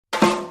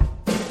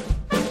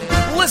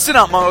Listen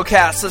up,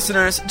 MuggleCast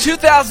listeners.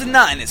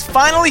 2009 is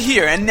finally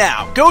here, and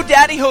now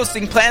GoDaddy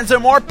hosting plans are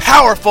more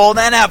powerful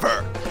than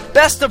ever.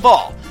 Best of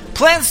all,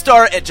 plans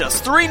start at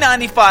just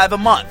 $3.95 a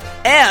month,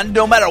 and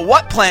no matter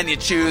what plan you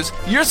choose,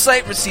 your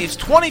site receives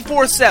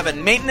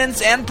 24/7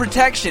 maintenance and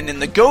protection in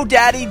the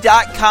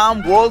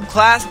GoDaddy.com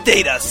world-class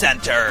data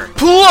center.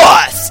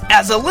 Plus,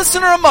 as a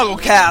listener of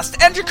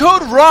MuggleCast, enter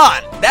code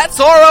RON, that's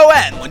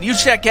R-O-N, when you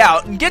check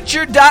out and get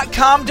your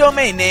 .com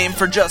domain name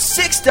for just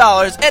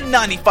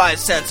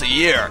 $6.95 a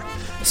year.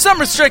 Some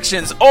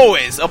restrictions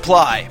always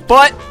apply,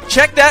 but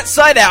check that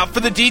site out for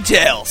the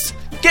details.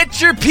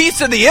 Get your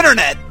piece of the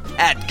internet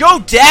at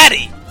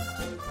GoDaddy.com.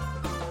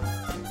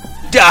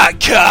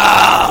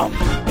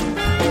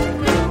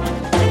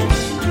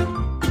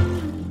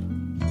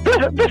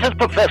 This is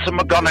Professor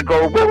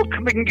McGonagall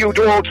welcoming you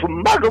all to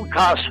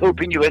MuggleCast,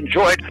 hoping you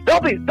enjoyed.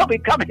 Dobby,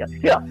 come here.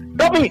 Here,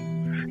 Dobby.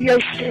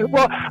 Yes,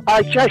 well,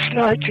 I'd just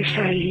like to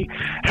say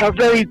how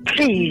very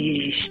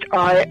pleased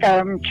I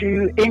am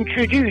to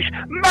introduce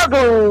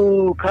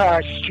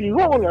MuggleCast to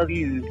all of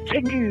you.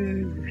 Thank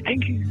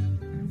you.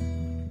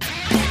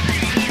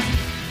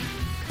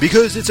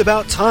 Because it's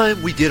about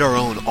time we did our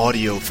own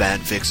audio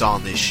fanfics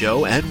on this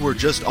show, and we're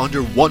just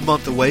under 1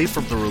 month away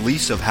from the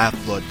release of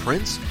Half-Blood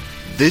Prince.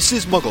 This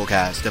is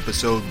MuggleCast,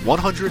 episode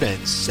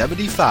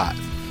 175,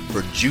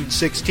 for June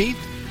 16th,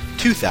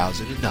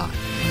 2009.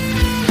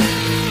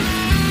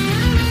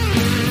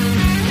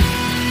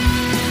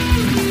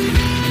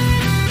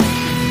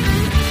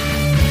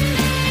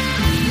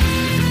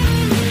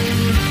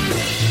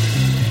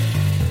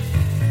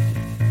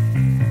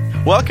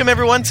 Welcome,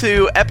 everyone,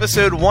 to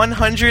episode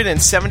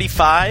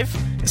 175.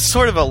 It's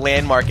sort of a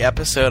landmark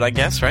episode, I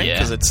guess, right?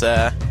 Because it's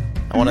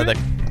one of the,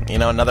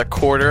 another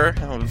quarter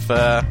of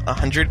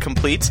 100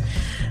 complete.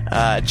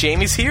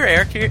 Jamie's here,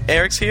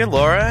 Eric's here,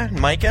 Laura,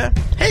 Micah.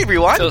 Hey,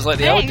 everyone! Feels like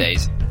the old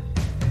days.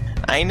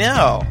 I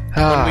know.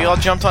 When we all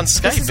jumped on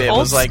Skype, it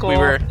was like we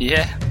were, we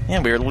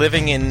were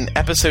living in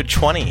episode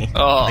 20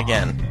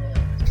 again.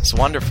 It's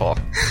wonderful.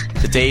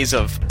 The days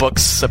of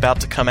books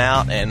about to come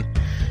out and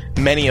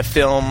many a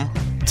film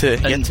to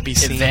yet to be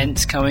seen.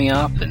 Events coming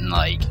up and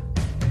and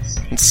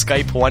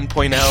Skype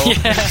 1.0.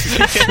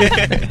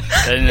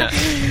 And,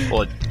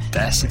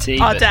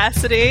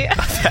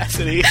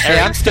 Audacity. Hey,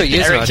 I'm still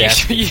using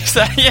Audacity. Use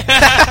that,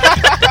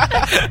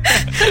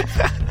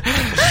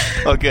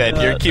 Oh, good.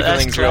 You're keeping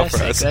things real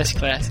for us. That's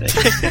classic.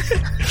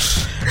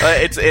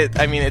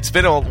 It's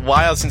been a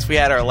while since we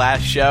had our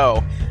last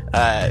show,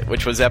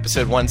 which was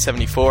episode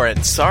 174.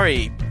 And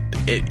sorry,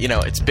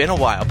 it's been a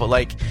while,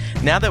 but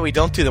now that we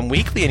don't do them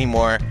weekly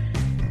anymore,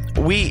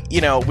 we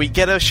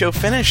get a show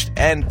finished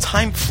and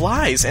time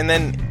flies, and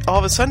then all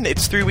of a sudden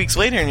it's 3 weeks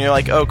later and you're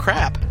like, oh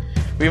crap,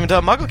 we haven't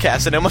done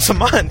MuggleCast in almost a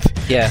month.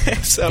 Yeah.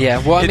 So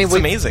well, it's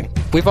amazing.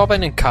 We've all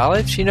been in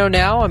college,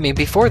 now.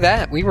 Before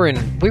that, we were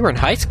in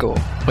high school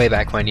way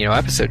back when,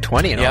 episode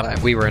 20 and all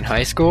that. We were in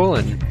high school,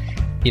 and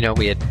we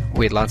had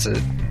lots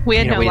of we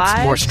had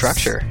more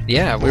structure.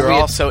 Yeah, we were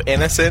all so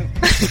innocent.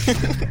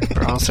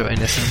 We're all so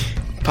innocent.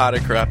 Potter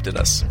corrupted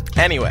us.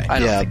 Anyway.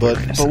 But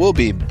we'll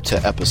be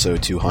to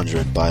episode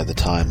 200 by the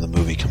time the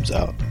movie comes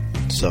out.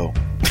 So.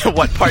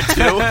 What, part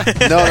 2?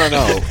 No.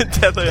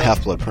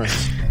 Half-Blood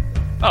Prince.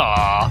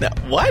 Aww. No,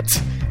 what?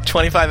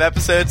 25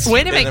 episodes?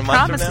 Way to make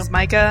promises,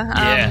 Micah.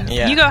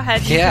 Yeah. You go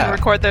ahead. You can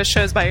record those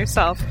shows by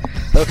yourself.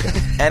 Okay.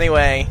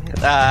 Anyway,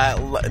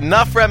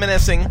 enough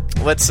reminiscing.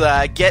 Let's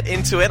get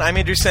into it. I'm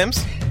Andrew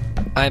Sims.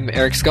 I'm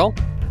Eric Skull.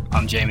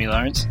 I'm Jamie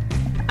Lawrence.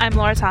 I'm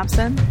Laura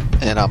Thompson.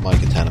 And I'm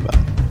Micah Tannenbaum.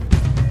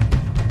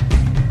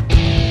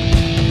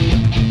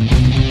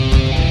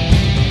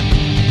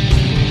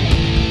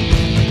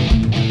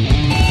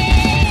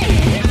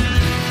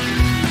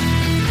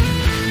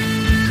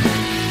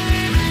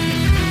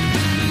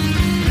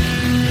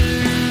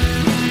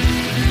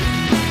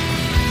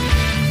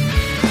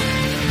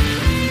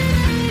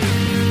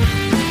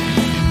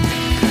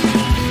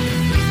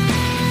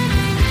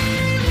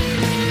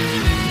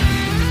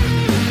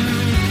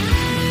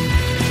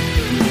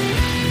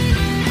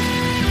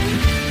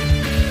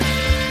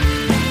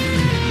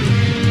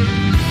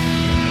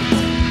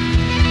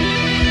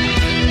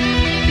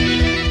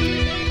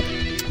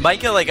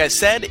 Micah, like I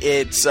said,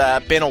 it's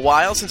been a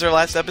while since our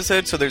last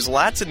episode, so there's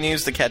lots of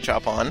news to catch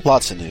up on.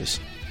 Lots of news.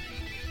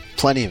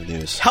 Plenty of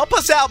news. Help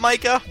us out,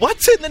 Micah.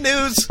 What's in the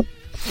news?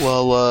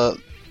 Well,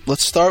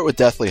 let's start with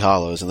Deathly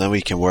Hallows, and then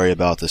we can worry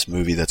about this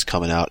movie that's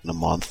coming out in a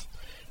month.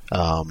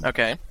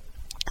 Okay.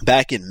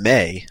 Back in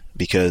May,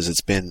 because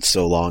it's been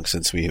so long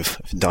since we've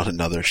done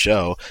another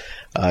show,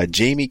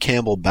 Jamie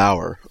Campbell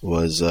Bower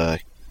was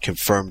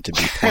confirmed to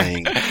be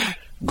playing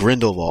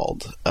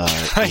Grindelwald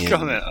in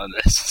comment on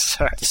this.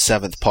 Sorry. The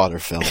 7th Potter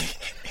film.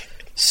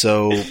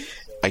 So,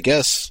 I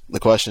guess the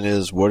question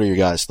is, what are your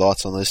guys'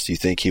 thoughts on this? Do you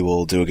think he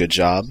will do a good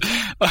job?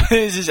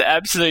 This is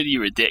absolutely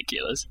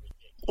ridiculous.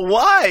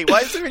 Why?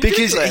 Why is it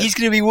ridiculous? Because he's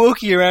going to be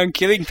walking around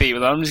killing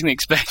people. I'm just going to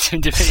expect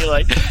him to be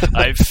like,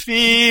 I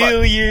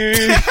feel you,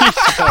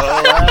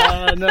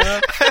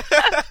 Joanna.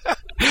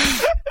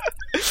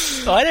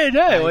 I don't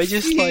know. I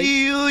just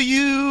feel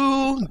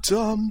you,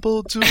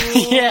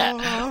 Dumbledore.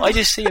 Yeah, I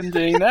just see him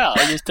doing that.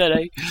 I just don't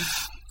know.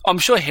 I'm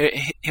sure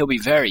he'll be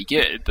very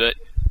good, but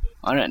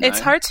I don't know. It's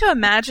hard to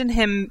imagine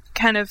him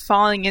kind of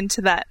falling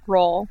into that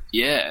role.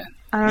 Yeah.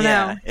 I don't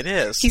know. It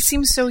is. He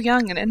seems so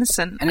young and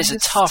innocent. And it's a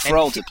tough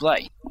role to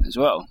play as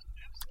well.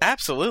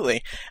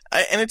 Absolutely.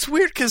 And it's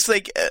weird because,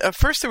 like, at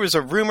first there was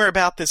a rumor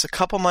about this a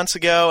couple months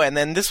ago, and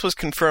then this was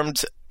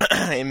confirmed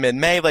in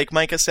mid-May, like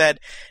Micah said.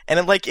 And,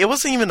 it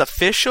wasn't even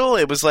official.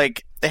 It was,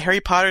 like, the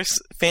Harry Potter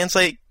fan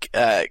site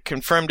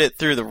confirmed it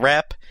through the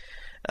rep,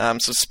 some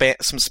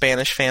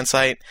Spanish fan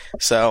site.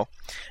 So,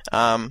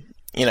 I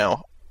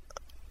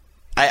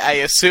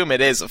assume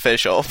it is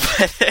official,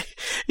 but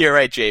you're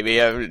right,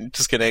 JB. I'm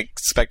just going to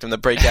expect him to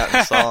break out in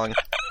a song.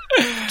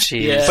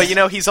 Jeez. Yeah. But,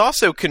 he's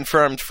also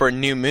confirmed for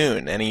New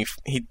Moon, and he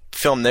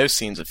filmed those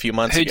scenes a few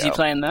months ago. Who'd he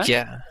play in that?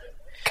 Yeah.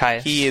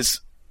 Caius. He is,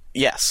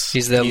 yes.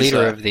 He's the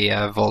leader of the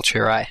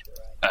Vulturi.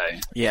 Oh.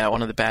 Yeah,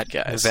 one of the bad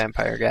guys. The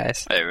vampire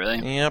guys. Oh,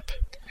 really? Yep.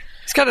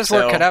 He's got his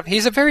work cut out.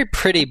 He's a very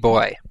pretty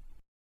boy.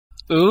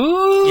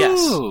 Ooh.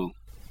 Yes.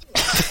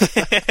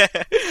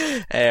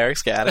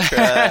 Eric's got a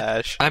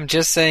crush. I'm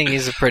just saying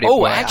he's a pretty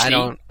boy.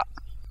 Actually,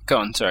 go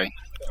on, sorry.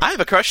 I have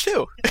a crush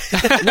too.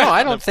 No,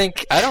 I don't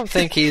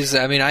think he's.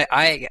 I mean,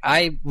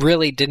 I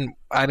really didn't.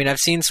 I mean, I've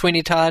seen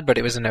Sweeney Todd, but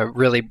it was in a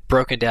really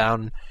broken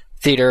down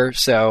theater,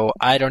 so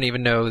I don't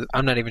even know.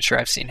 I'm not even sure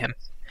I've seen him.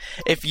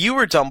 If you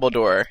were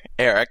Dumbledore,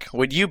 Eric,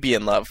 would you be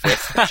in love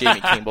with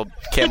Jamie Campbell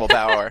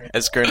Bower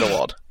as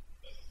Grindelwald?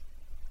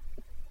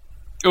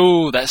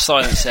 Ooh, that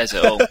silence says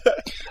it all.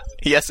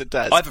 Yes, it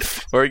does. What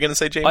were you going to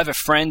say, Jamie? I have a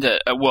friend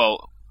at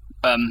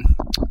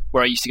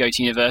where I used to go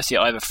to university.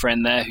 I have a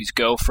friend there whose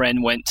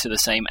girlfriend went to the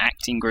same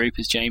acting group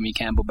as Jamie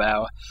Campbell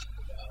Bower.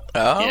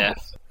 Oh. Yeah.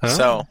 Oh.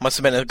 So, must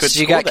have been a good So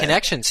you school got then.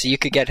 connections, so you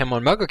could get him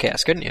on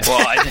MuggleCast, couldn't you?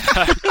 Well, I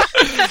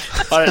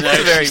don't know. That's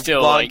a very She's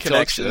still long like connection.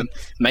 talks to them.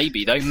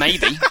 Maybe, though.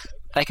 Maybe.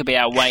 That could be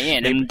our way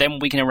in, and then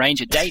we can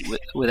arrange a date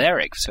with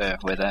Eric for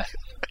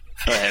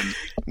him.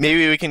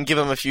 Maybe we can give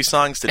him a few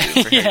songs to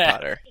do for Harry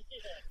Potter.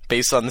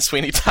 Based on the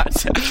Sweeney Todd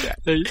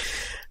soundtrack.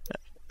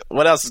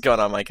 What else is going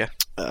on, Micah?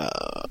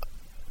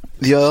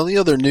 The only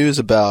other news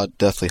about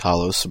Deathly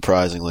Hallows,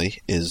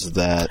 surprisingly, is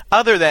that...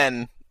 Other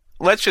than,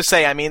 let's just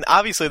say, I mean,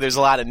 obviously there's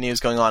a lot of news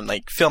going on,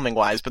 like,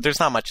 filming-wise, but there's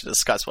not much to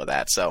discuss with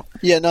that, so...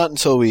 Yeah, not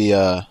until we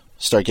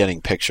start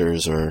getting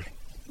pictures or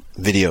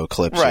video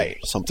clips or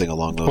something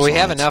along those lines. We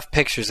have enough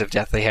pictures of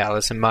Deathly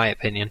Hallows, in my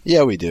opinion.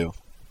 Yeah, we do.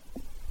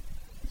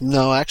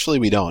 No, actually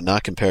we don't,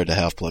 not compared to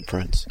Half-Blood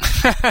Prince.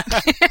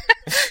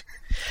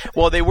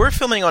 Well, they were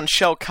filming on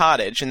Shell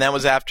Cottage, and that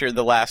was after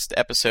the last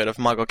episode of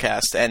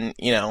MuggleCast, and,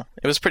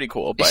 it was pretty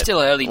cool, but... It's still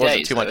early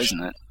days, too much. though,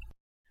 isn't it?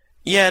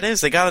 Yeah, it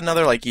is. They got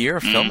another, year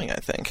of filming, I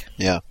think.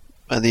 Yeah.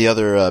 And the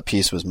other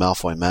piece was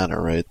Malfoy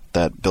Manor, right?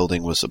 That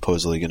building was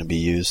supposedly going to be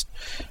used.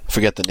 I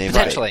forget the name.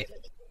 Potentially.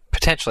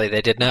 Potentially.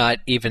 They did not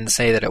even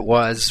say that it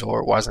was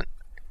or wasn't.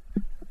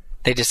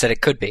 They just said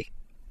it could be.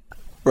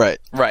 Right.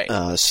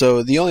 Right.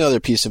 So the only other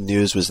piece of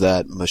news was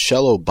that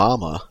Michelle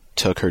Obama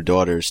took her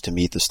daughters to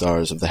meet the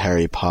stars of the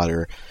Harry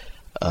Potter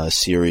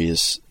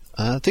series.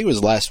 I think it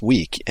was last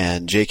week,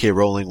 and J.K.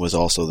 Rowling was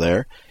also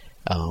there.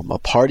 A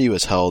party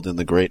was held in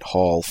the Great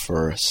Hall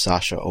for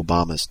Sasha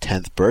Obama's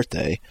 10th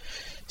birthday.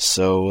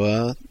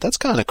 So that's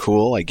kind of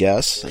cool, I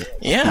guess.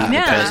 Yeah,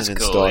 the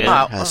president's daughter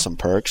has some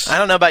perks. I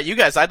don't know about you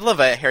guys. I'd love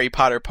a Harry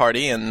Potter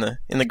party in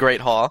the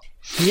Great Hall.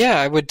 Yeah,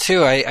 I would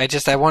too. I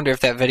wonder if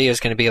that video is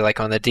going to be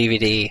on the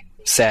DVD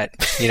set,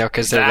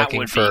 because they're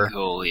looking for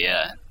cool,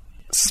 yeah.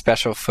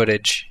 special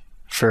footage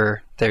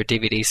for their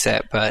DVD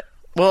set, but...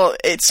 Well,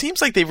 it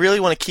seems like they really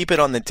want to keep it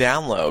on the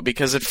down low,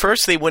 because at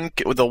first the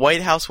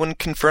White House wouldn't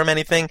confirm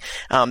anything.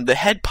 The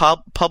head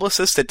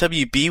publicist at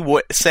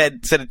WB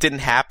said it didn't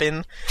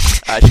happen.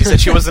 She said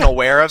she wasn't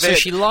aware of it. So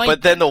she lied.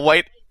 But then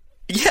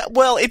yeah,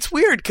 well, it's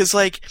weird, because,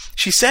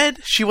 she said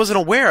she wasn't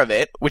aware of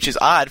it, which is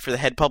odd for the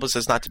head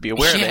publicist not to be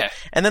aware of it.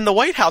 And then the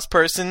White House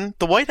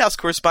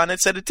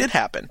correspondent said it did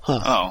happen. Huh.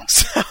 Oh.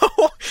 So,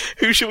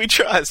 who should we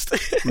trust?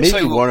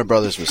 Maybe Warner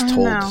Brothers was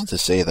told to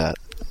say that.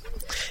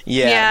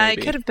 Yeah,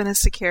 it could have been a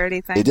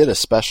security thing. They did a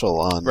special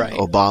on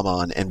Obama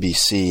on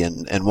NBC,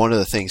 and one of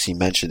the things he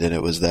mentioned in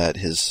it was that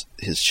his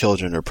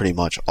children are pretty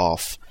much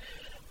off,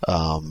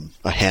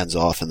 hands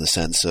off in the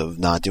sense of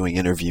not doing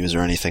interviews or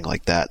anything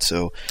like that.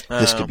 So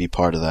this could be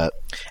part of that.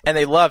 And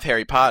they love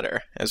Harry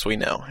Potter, as we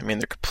know. I mean,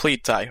 they're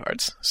complete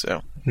diehards.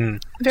 So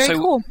Very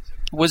cool.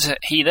 Was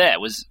he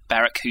there? Was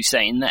Barack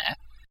Hussein there?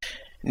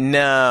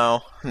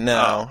 No.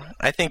 Oh.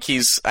 I think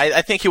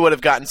I think he would have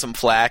gotten some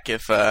flack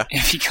if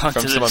he got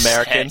from to some the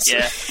Americans.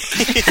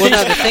 Set, yeah. Well,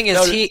 no, the thing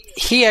is,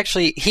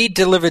 he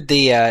delivered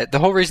the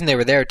whole reason they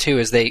were there too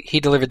is he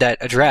delivered that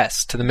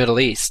address to the Middle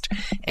East,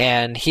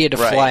 and he had to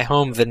fly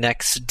home the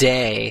next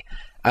day.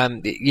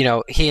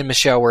 He and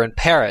Michelle were in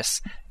Paris.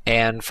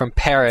 And from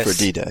Paris, for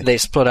D-Day, they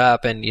split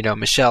up, and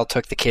Michelle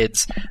took the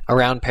kids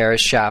around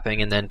Paris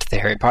shopping, and then to the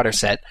Harry Potter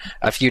set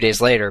a few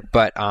days later.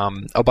 But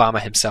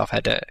Obama himself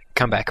had to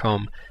come back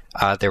home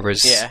there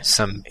was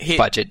some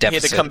budget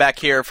deficit. He had to come back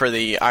here for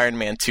the Iron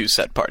Man 2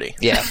 set party.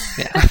 Yeah.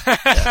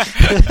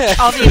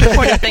 All the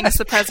important things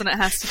the president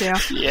has to do.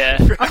 Yeah.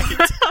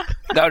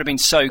 That would have been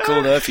so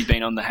cool, though, if he'd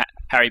been on the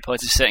Harry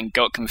Potter set and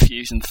got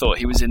confused and thought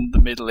he was in the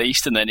Middle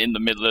East, and then in the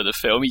middle of the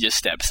film he just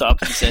steps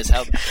up and says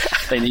how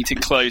they need to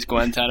close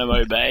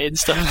Guantanamo Bay and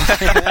stuff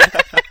like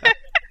that.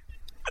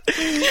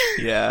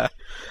 Yeah.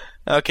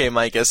 Okay,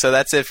 Micah, so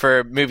that's it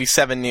for Movie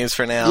 7 news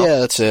for now. Yeah,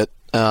 that's it.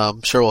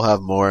 I'm sure we'll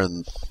have more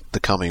in the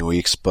coming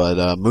weeks,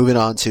 but moving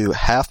on to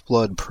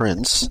Half-Blood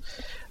Prince,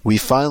 we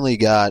finally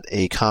got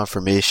a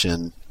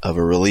confirmation of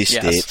a release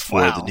date for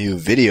the new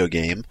video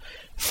game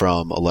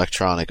from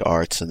Electronic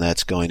Arts, and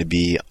that's going to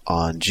be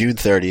on June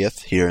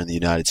 30th here in the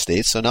United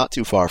States, so not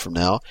too far from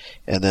now,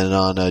 and then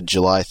on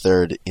July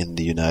 3rd in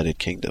the United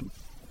Kingdom.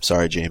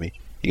 Sorry, Jamie.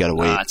 You gotta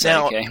wait. It's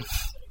okay.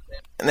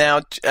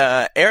 Now,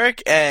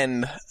 Eric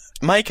and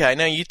Micah, I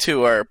know you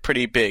two are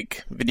pretty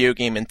big video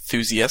game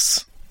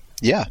enthusiasts.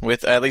 Yeah.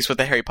 At least with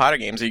the Harry Potter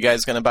games. Are you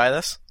guys going to buy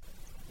this?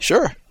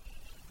 Sure.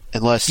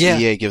 Unless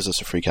EA gives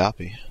us a free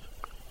copy.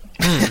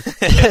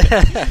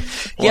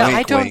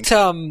 I don't...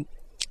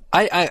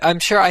 I'm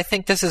sure. I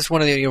think this is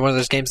one of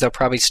those games they'll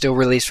probably still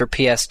release for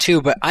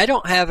PS2, but I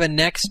don't have a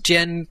next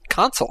gen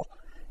console,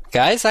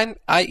 guys.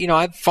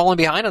 I've fallen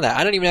behind on that.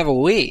 I don't even have a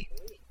Wii.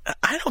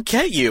 I don't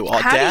get you.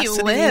 Audacity, how do you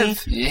live?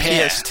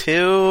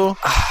 PS2.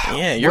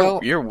 Yeah,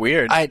 you're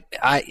weird.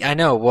 I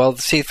know. Well,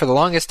 see, for the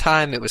longest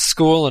time it was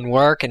school and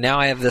work, and now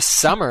I have this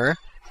summer.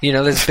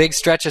 This big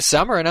stretch of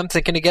summer, and I'm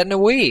thinking of getting a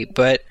Wii.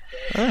 But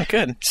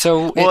good.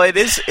 So it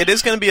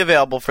is going to be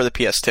available for the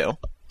PS2.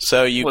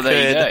 So you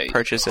could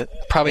purchase it.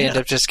 Probably end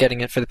up just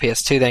getting it for the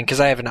PS2 then, because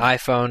I have an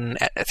iPhone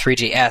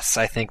 3GS,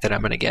 I think, that I'm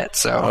going to get.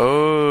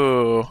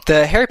 So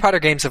the Harry Potter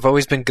games have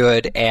always been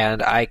good,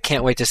 and I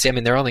can't wait to see. I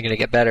mean, they're only going to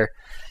get better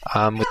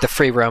with the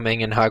free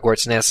roaming and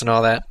Hogwarts Nest and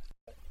all that.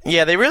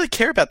 Yeah, they really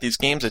care about these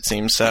games, it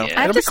seems. So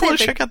I have to say,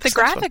 the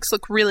graphics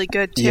look really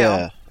good too.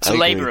 Yeah, it's a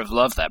labor of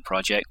love, that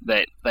project.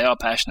 They are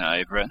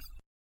passionate over it.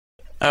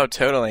 Oh,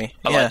 totally.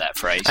 I like that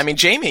phrase. I mean,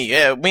 Jamie,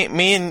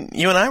 me and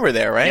you and I were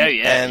there, right?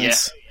 Yeah.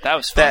 That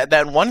was fun.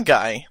 That one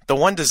guy, the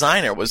one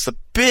designer, was the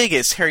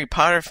biggest Harry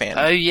Potter fan.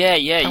 Oh, yeah.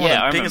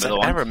 I remember the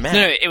one. I've ever met.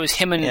 No, it was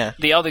him and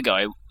the other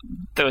guy.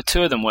 There were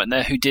two of them, weren't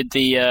there, who did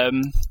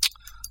the...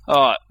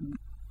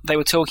 they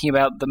were talking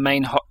about the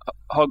main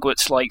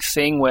Hogwarts-like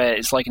thing where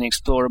it's like an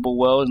explorable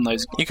world and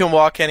those... You can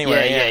walk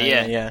anywhere.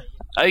 Yeah.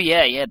 Oh,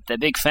 yeah, they're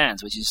big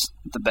fans, which is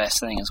the best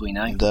thing, as we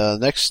know. The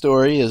next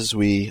story is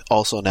we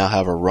also now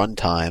have a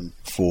runtime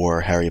for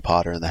Harry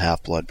Potter and the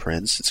Half-Blood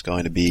Prince. It's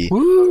going to be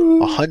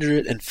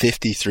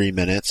 153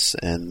 minutes,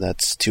 and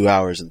that's 2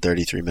 hours and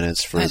 33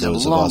 minutes for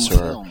those of us who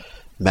are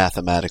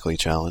mathematically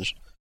challenged.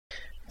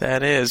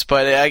 That is,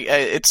 but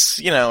it's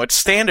it's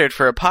standard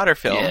for a Potter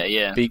film.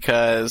 Yeah.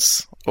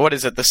 Because, what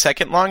is it, the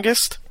second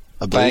longest?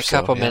 By a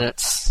couple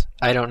minutes.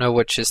 I don't know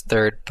which is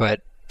third,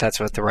 but that's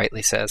what the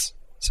rightly says.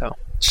 So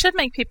should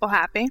make people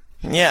happy.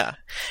 Yeah.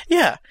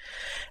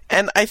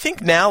 And I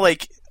think now,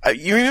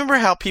 you remember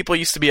how people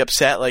used to be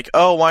upset,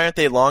 oh, why aren't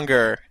they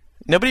longer?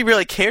 Nobody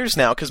really cares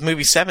now because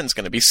movie 7's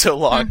going to be so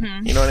long.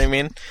 Mm-hmm. You know what I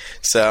mean?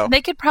 So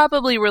they could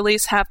probably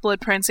release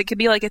Half-Blood Prince. It could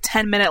be like a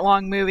 10-minute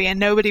long movie, and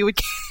nobody would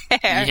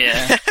care.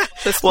 Yeah.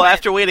 Well,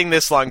 after waiting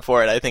this long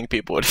for it, I think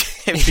people would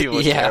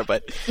care.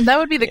 But that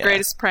would be the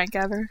greatest prank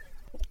ever.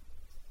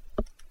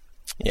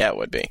 Yeah, it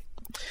would be.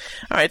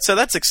 All right, so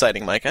that's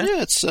exciting, Micah.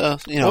 Yeah, it's a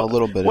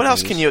little bit. What of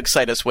else news. can you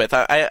excite us with?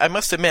 I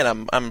must admit,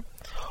 I'm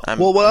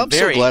what I'm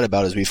so glad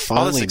about is we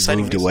finally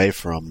moved news. away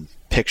from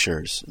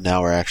pictures.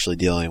 Now we're actually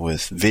dealing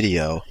with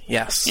video.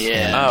 Yes.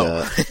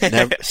 Yeah.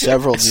 And,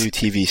 several new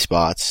TV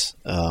spots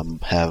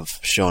have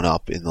shown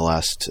up in the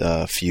last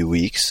few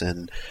weeks,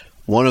 and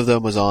one of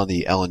them was on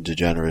the Ellen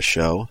DeGeneres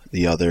show.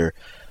 The other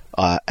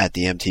at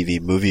the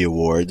MTV Movie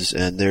Awards,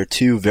 and they're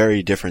two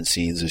very different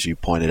scenes, as you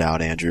pointed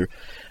out, Andrew.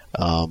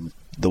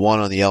 The one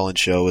on the Ellen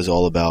show is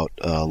all about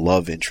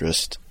love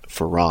interest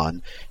for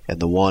Ron, and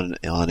the one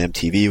on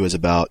MTV was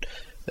about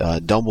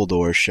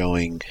Dumbledore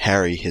showing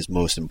Harry his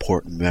most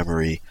important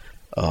memory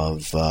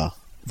of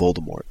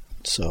Voldemort.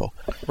 So,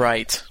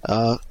 right.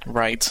 A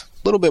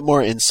little bit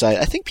more insight.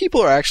 I think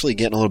people are actually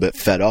getting a little bit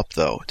fed up,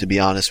 though, to be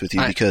honest with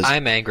you, because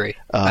I'm angry.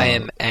 I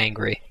am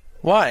angry.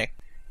 Why?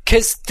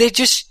 Because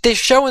they're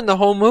showing the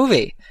whole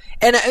movie,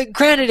 and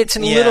granted, it's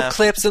in little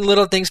clips and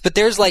little things, but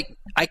there's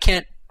I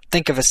can't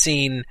think of a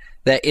scene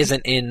that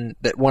isn't in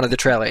one of the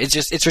trailers.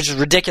 It's just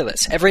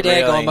ridiculous. Every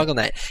day I go on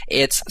MuggleNet,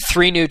 it's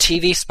 3 new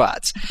TV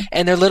spots,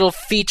 and they're little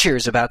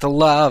features about the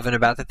love and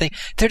about the thing.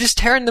 They're just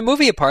tearing the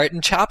movie apart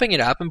and chopping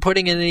it up and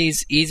putting in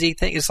these easy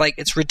things.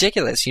 It's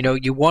ridiculous.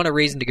 You want a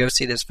reason to go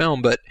see this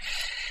film, but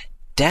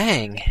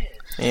dang.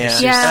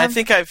 Yeah. I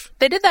think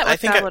They did that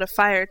with Goblet of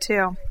Fire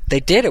too. They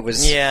did. It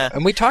was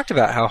and we talked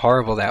about how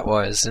horrible that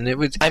was, and it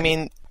was. I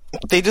mean,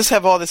 they just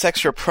have all this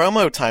extra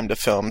promo time to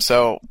film,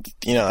 so,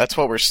 that's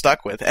what we're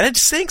stuck with. And it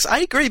stinks. I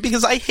agree,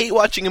 because I hate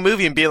watching a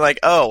movie and being like,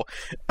 oh,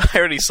 I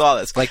already saw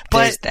this. But,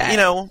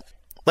 that.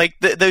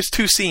 Those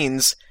two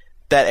scenes,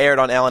 that aired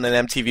on Ellen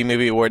and MTV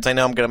Movie Awards, I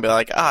know I'm going to be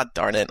like,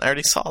 darn it, I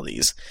already saw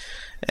these.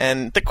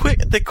 And the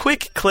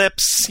quick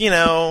clips, you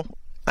know,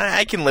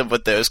 I can live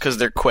with those because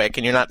they're quick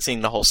and you're not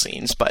seeing the whole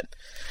scenes, but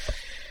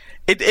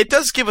it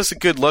does give us a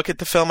good look at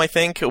the film, I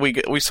think.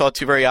 We saw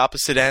two very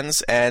opposite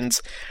ends, and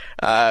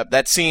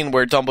that scene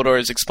where Dumbledore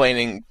is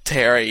explaining to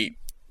Harry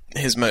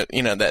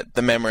that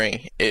the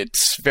memory,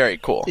 it's very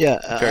cool. Yeah,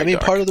 very I mean,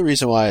 dark. part of the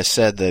reason why I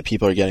said that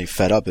people are getting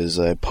fed up is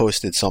I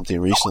posted something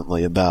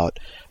recently about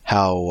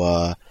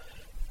how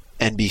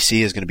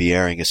NBC is going to be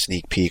airing a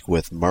sneak peek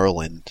with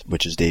Merlin,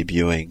 which is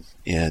debuting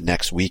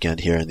next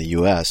weekend here in the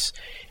U.S.,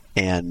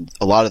 and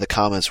a lot of the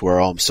comments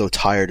were, I'm so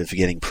tired of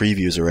getting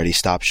previews already,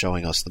 stop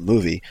showing us the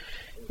movie.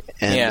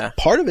 And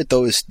part of it,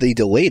 though, is they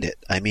delayed it.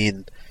 I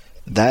mean,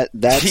 that's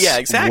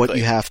exactly what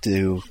you have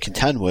to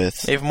contend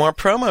with. They have more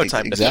promo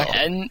time to film.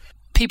 And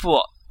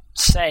people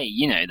say,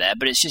 that,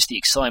 but it's just the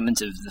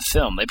excitement of the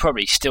film. They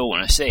probably still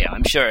want to see it.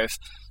 I'm sure if,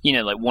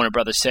 like Warner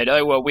Brothers said,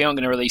 oh, well, we aren't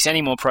going to release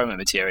any more promo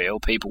material,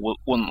 people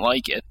wouldn't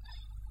like it.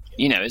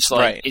 It's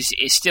like,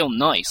 it's still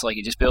nice. Like,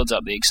 it just builds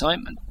up the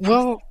excitement.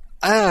 Well,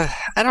 I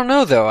don't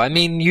know, though. I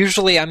mean,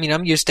 usually, I'm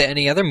used to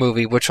any other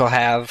movie which will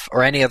have,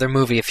 or any other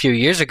movie a few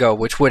years ago,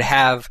 which would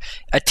have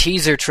a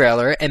teaser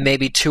trailer and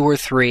maybe 2 or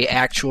 3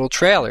 actual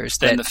trailers.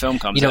 Then the film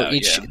comes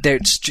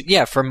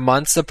out, for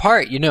months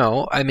apart,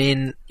 I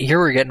mean, here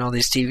we're getting all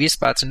these TV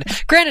spots. And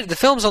granted, the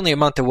film's only a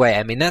month away.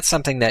 I mean, that's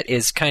something that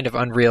is kind of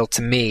unreal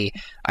to me.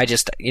 I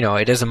just,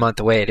 it is a month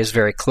away. It is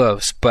very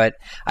close. But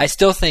I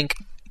still think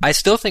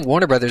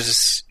Warner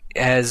Brothers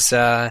has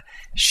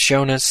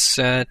shown us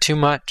too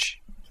much.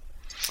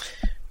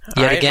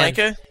 All right,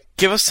 Micah,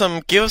 give us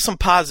some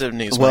positive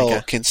news. Well,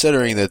 Micah.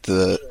 Considering that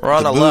the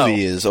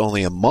movie is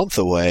only a month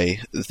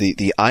away,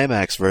 the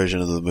IMAX version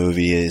of the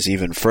movie is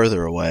even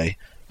further away.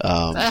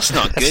 That's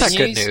not good. That's not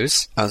good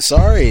news. I'm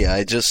sorry.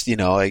 I just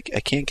I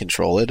can't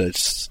control it.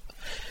 It's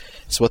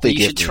what they give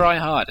me. You should try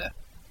harder.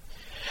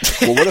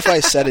 Well, what if I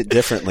said it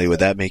differently? Would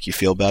that make you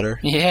feel better?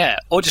 Yeah,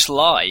 or just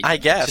lie. I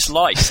guess. Just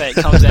lie. Say it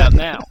comes out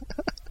now.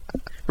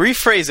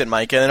 Rephrase it,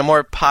 Micah, in a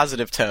more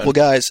positive tone. Well,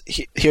 guys,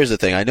 here's the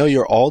thing. I know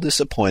you're all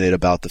disappointed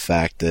about the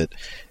fact that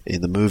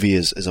the movie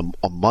is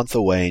a month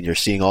away and you're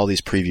seeing all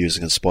these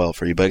previews and spoil it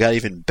for you, but I got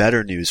even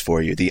better news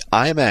for you. The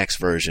IMAX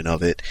version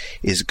of it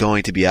is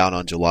going to be out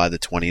on July the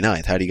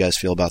 29th. How do you guys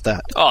feel about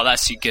that? Oh,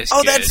 that's good.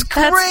 That's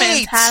great!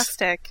 That's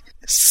fantastic.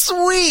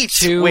 Sweet!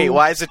 Wait,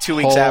 why is it 2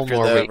 weeks after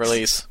the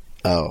release?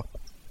 Oh.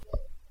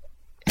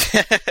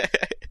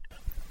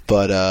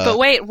 But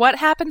wait, what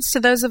happens to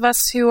those of us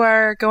who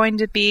are going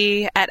to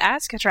be at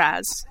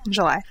Alcatraz in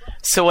July?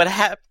 So what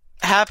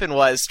happened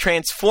was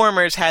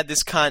Transformers had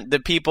this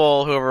the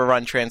people who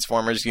run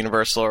Transformers,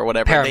 Universal or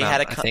whatever,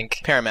 Paramount, they had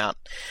Paramount.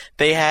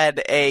 They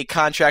had a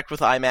contract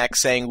with IMAX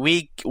saying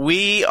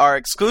we are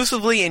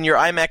exclusively in your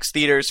IMAX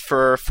theaters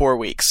for 4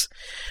 weeks.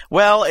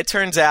 Well, it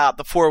turns out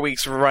the 4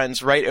 weeks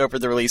runs right over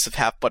the release of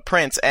Half-Blood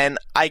Prince, and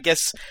I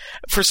guess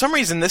for some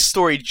reason this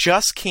story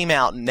just came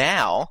out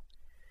now.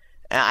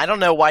 I don't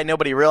know why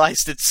nobody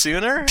realized it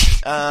sooner.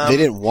 They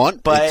didn't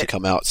want it to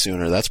come out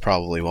sooner. That's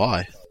probably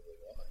why.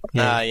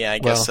 I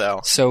guess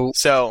so.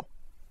 So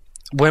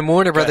when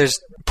Warner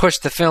Brothers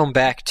pushed the film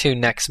back to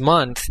next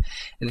month,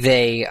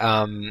 they,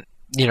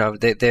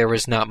 there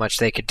was not much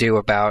they could do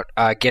about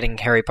getting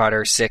Harry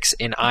Potter 6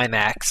 in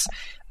IMAX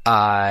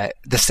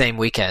the same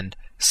weekend.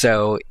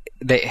 So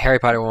Harry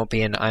Potter won't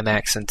be in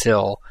IMAX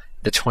until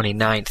the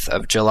 29th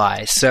of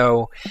July.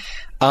 So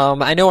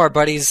I know our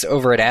buddies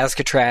over at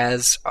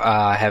Alcatraz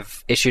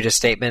have issued a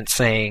statement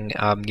saying,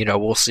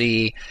 we'll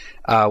see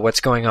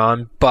what's going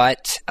on,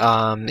 but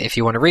if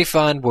you want a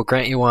refund, we'll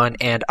grant you one,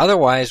 and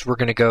otherwise we're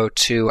going to go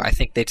to, I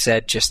think they'd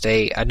said, just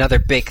another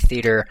big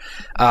theater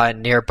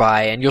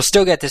nearby, and you'll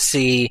still get to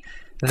see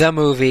the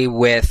movie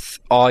with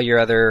all your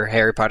other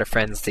Harry Potter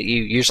friends that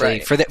you usually,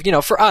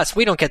 for us,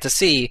 we don't get to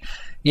see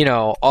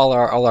all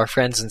our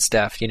friends and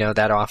stuff,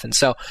 that often.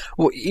 So,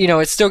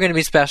 it's still going to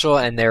be special,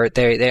 and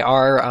they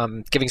are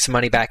giving some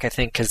money back, I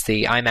think, because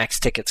the IMAX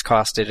tickets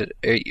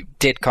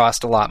did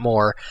cost a lot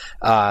more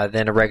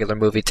than a regular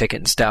movie ticket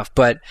and stuff.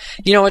 But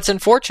it's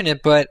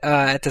unfortunate, but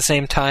at the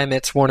same time,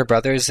 it's Warner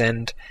Brothers,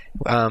 and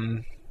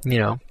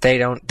they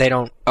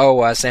don't owe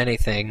us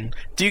anything.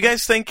 Do you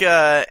guys think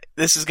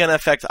this is going to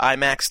affect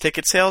IMAX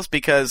ticket sales?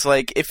 Because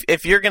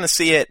if you're going to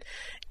see it,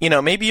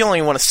 maybe you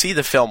only want to see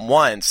the film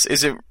once.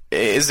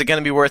 Is it going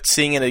to be worth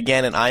seeing it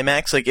again in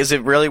IMAX? Is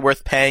it really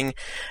worth paying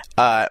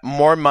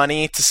more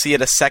money to see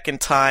it a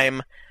second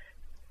time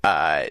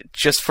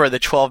just for the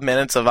 12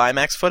 minutes of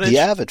IMAX footage? The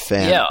avid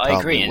fan I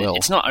agree. Will. And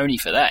it's not only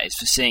for that. It's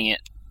for seeing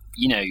it,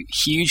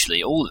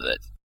 hugely, all of it.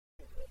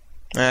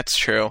 That's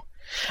true.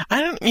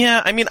 I've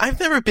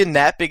never been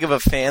that big of a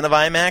fan of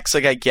IMAX.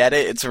 I get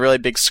it. It's a really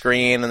big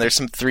screen, and there's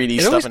some 3D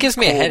stuff. It always gives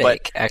me a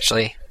headache,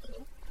 actually.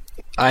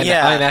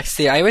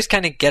 IMAX. I always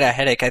kind of get a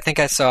headache. I think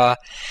I saw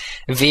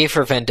V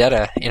for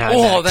Vendetta in IMAX.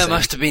 Oh, that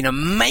must have been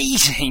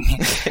amazing.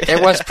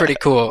 It was pretty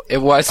cool.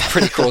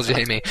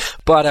 Jamie.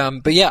 But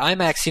yeah,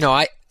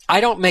 IMAX.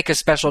 I don't make a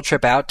special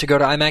trip out to go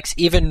to IMAX.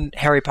 Even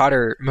Harry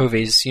Potter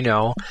movies.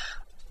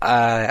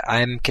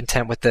 I'm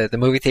content with the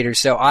movie theater.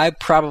 So I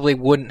probably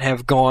wouldn't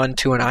have gone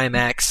to an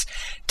IMAX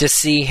to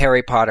see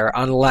Harry Potter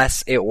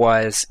unless it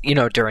was,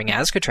 during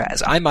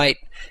Alcatraz. I might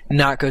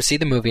not go see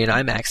the movie in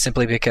IMAX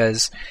simply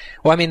because,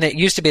 it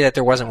used to be that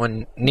there wasn't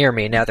one near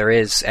me. Now there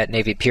is at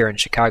Navy Pier in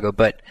Chicago,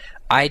 but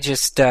I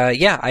just,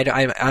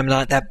 I'm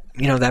not that,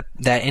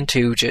 that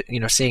into,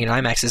 seeing an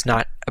IMAX is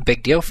not a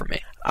big deal for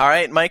me. All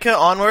right, Micah,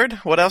 onward.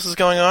 What else is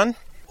going on?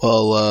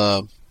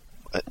 Well,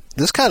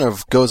 this kind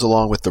of goes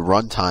along with the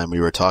runtime we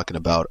were talking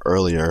about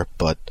earlier,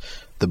 but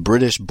the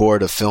British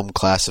Board of Film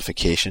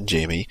Classification,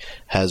 Jamie,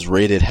 has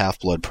rated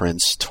Half-Blood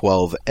Prince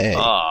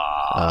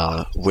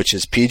 12A, which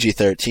is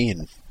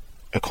PG-13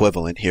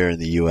 equivalent here in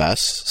the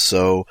U.S.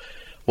 So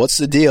what's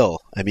the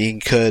deal? I mean,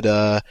 could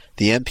the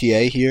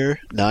MPA here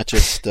not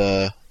just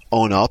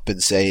own up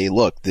and say,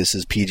 look, this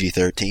is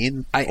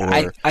PG-13?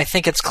 I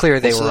think it's clear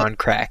they were on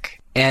crack.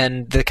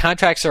 And the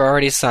contracts are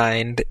already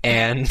signed,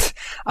 and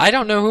I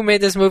don't know who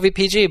made this movie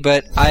PG,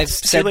 but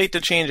it's too late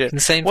to change it. The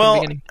same from the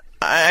beginning.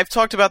 I've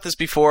talked about this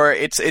before.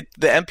 The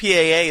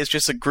MPAA is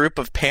just a group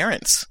of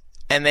parents,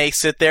 and they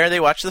sit there, they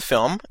watch the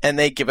film, and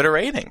they give it a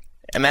rating,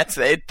 and that's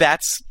it.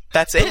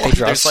 They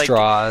draw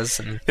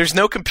straws. There's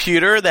no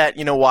computer that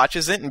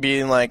watches it and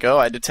being like, "Oh,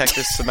 I detect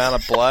this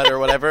amount of blood or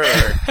whatever,"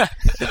 or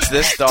it's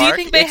this dark. Do you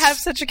think they have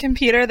such a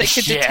computer that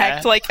could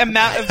detect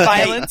amount of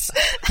violence?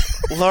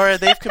 Laura,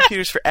 they have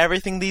computers for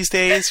everything these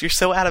days. You're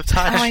so out of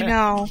touch. Oh, I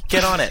know.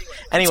 Get on it.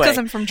 Anyway, it's because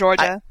I'm from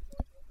Georgia.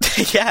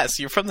 Yes,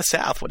 you're from the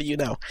South. What do you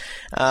know?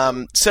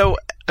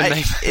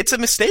 It's a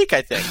mistake,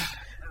 I think.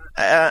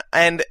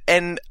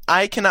 And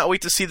I cannot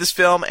wait to see this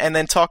film and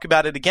then talk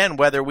about it again,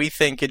 whether we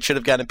think it should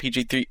have gotten a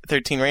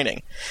PG-13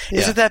 rating. Yeah.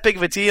 Is it that big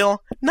of a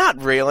deal?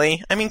 Not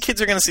really. I mean,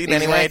 kids are going to see it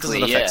anyway. It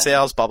doesn't affect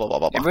sales, blah, blah, blah,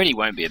 blah, blah. It really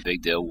won't be a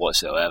big deal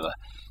whatsoever.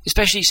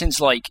 Especially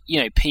since,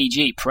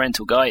 PG,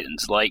 parental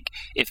guidance,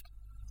 if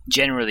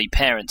generally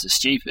parents are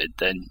stupid,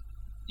 then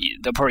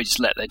they'll probably just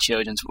let their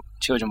children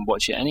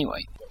watch it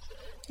anyway.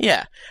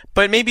 Yeah,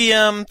 but maybe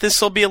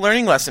this will be a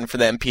learning lesson for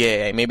the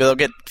MPAA. Maybe they'll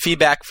get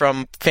feedback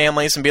from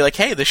families and be like,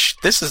 "Hey,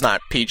 this is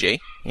not PG,"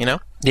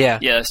 Yeah,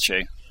 that's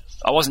true.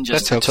 I wasn't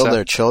just until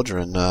their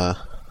children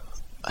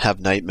have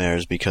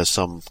nightmares because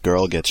some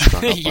girl gets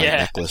strung up by a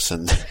necklace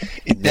and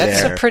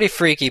that's a pretty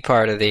freaky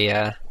part of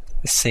the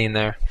scene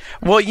there.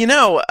 Well,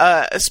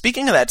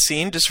 speaking of that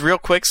scene, just real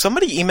quick,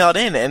 somebody emailed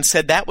in and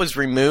said that was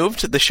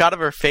removed. The shot of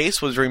her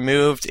face was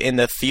removed in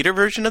the theater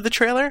version of the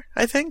trailer,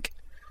 I think.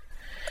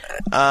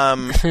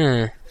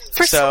 For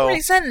some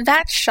reason,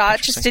 that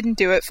shot just didn't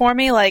do it for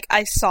me.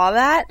 I saw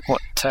that,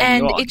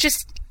 and it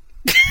just...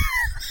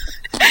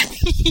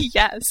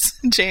 Yes,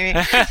 Jamie.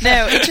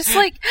 No, it just,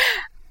 I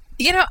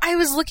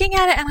was looking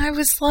at it, and I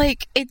was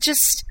like, it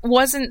just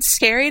wasn't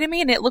scary to me,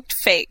 and it looked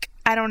fake.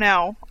 I don't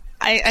know.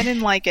 I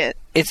didn't like it.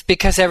 It's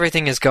because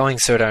everything is going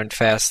so darn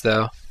fast,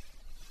 though.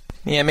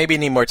 Yeah, maybe you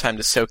need more time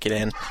to soak it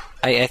in.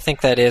 I think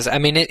that is. I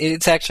mean,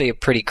 it's actually a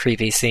pretty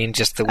creepy scene,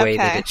 just the way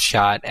that it's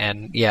shot,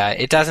 and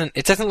it doesn't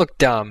look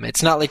dumb.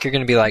 It's not like you're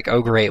going to be like,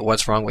 oh great,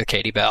 what's wrong with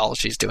Katie Bell?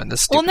 She's doing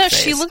this stupid face.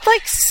 She looked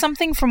like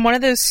something from one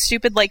of those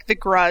stupid, The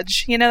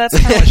Grudge. That's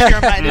kind of what she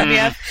reminded me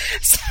of.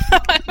 So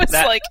I was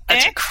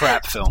that's a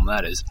crap film,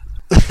 that is.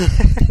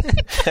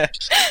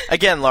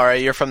 Again, Laura,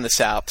 you're from the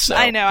South, so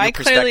I know. I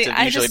clearly,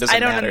 I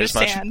don't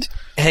understand.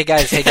 Hey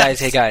guys.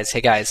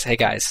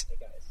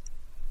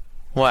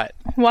 What?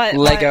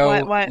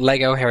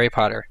 Lego Harry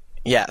Potter.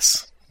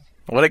 Yes.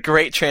 What a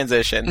great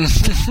transition.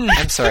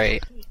 I'm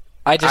sorry.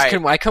 I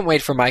couldn't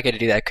wait for Micah to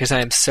do that because I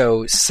am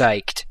so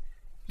psyched.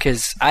 Go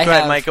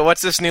ahead, Micah.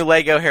 What's this new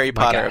Lego Harry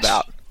Potter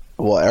about?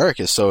 Well, Eric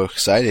is so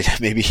excited.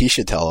 Maybe he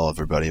should tell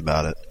everybody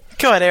about it.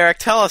 Go ahead, Eric.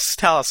 Tell us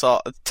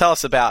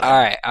about it.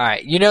 All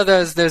right. You know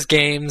those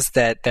games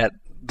that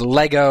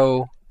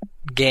Lego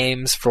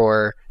games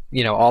for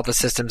all the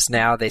systems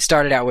now. They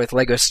started out with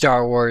Lego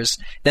Star Wars,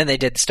 then they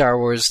did Star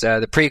Wars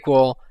the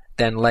prequel,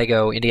 then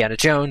Lego Indiana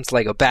Jones,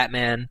 Lego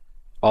Batman,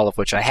 all of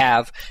which I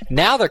have.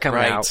 Now they're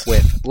coming out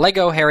with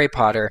Lego Harry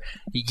Potter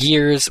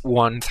years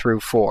 1 through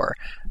 4,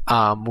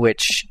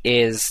 which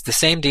is the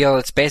same deal.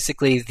 It's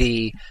basically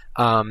the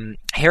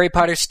Harry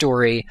Potter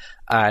story,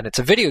 and it's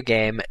a video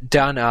game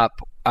done up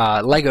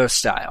Lego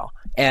style.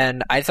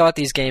 And I thought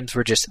these games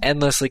were just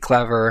endlessly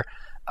clever.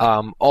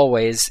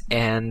 Always,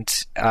 and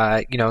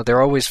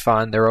they're always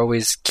fun. They're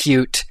always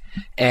cute,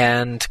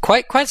 and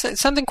quite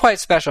something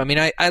quite special. I mean,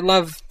 I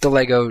love the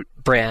Lego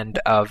brand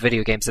of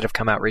video games that have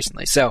come out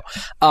recently. So,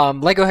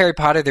 Lego Harry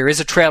Potter, there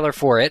is a trailer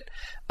for it,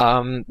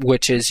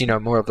 which is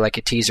more of like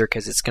a teaser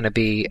because it's going to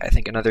be, I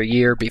think, another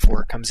year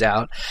before it comes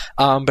out.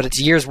 But it's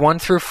years 1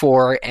 through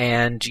 4,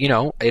 and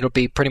it'll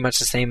be pretty much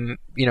the same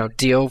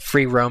deal,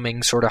 free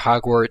roaming, sort of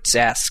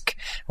Hogwarts-esque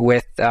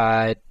with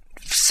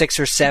 6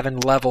 or 7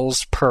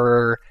 levels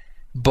per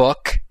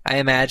book, I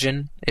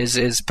imagine,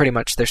 is pretty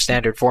much their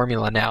standard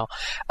formula now.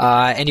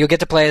 And you'll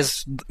get to play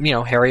as,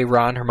 Harry,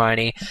 Ron,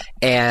 Hermione,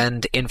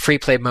 and in free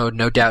play mode,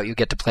 no doubt you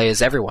get to play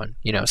as everyone,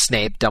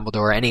 Snape,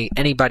 Dumbledore,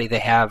 anybody they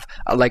have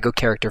a Lego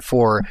character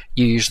for,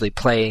 you usually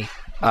play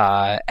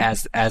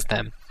as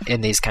them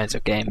in these kinds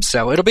of games.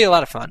 So it'll be a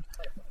lot of fun.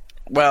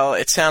 Well,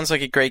 it sounds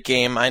like a great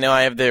game. I know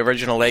I have the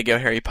original Lego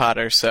Harry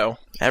Potter, so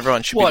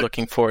everyone should be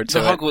looking forward to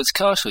the Hogwarts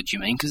Castle, do you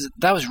mean? Because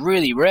that was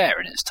really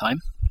rare in its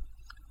time.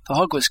 The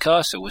Hogwarts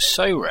Castle was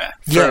so rare.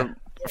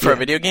 For a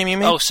video game, you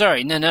mean? Oh,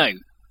 sorry, no.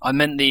 I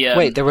meant the...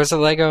 Wait, there was a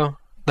Lego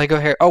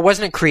Harry... Oh,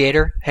 wasn't it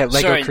Creator?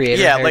 Lego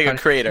Creator? Yeah, Harry Lego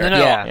Potter? Creator. No.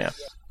 Yeah.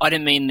 I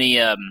didn't mean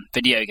the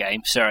video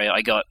game. Sorry,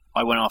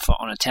 I went off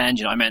on a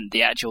tangent. I meant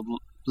the actual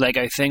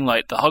Lego thing.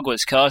 Like, the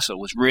Hogwarts Castle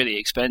was really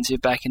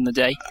expensive back in the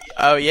day.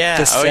 Oh,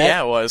 yeah.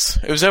 It was.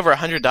 It was over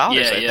 $100,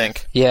 I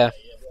think. Yeah.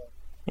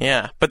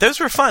 Yeah, but those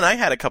were fun. I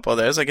had a couple of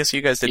those. I guess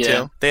you guys did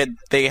too.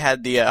 They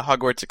had the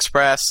Hogwarts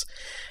Express,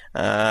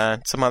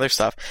 some other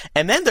stuff,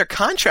 and then their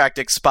contract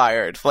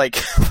expired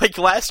like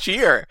last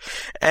year,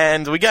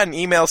 and we got an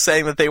email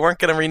saying that they weren't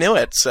going to renew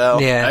it. So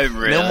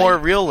no more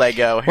real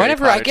Lego.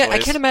 Whatever. I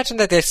can't imagine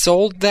that they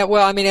sold that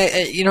well. I mean,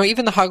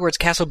 even the Hogwarts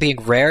Castle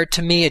being rare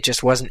to me, it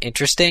just wasn't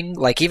interesting.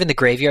 Like even the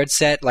graveyard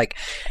set, like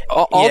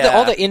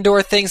all the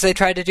indoor things they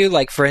tried to do.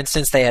 Like for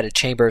instance, they had a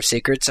Chamber of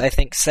Secrets, I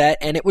think, set,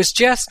 and it was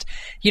just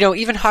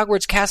even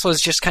Hogwarts Castle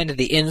is just kind of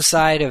the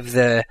inside of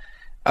the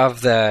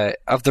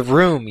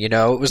room,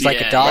 it was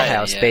like a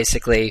dollhouse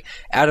basically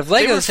out of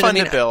Legos. They were fun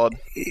to build.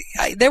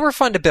 They were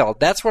fun to build.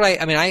 That's what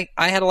I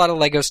had a lot of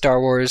Lego Star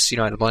Wars,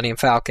 I had the Millennium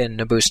Falcon,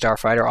 Naboo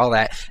Starfighter, all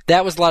that.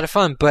 That was a lot of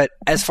fun. But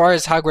as far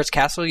as Hogwarts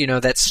Castle,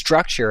 that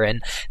structure,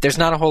 and there's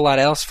not a whole lot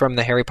else from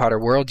the Harry Potter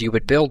world you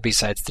would build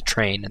besides the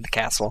train and the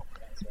castle.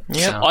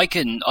 Yeah, so. I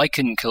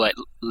couldn't collect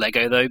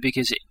Lego though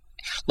because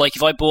like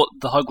if I bought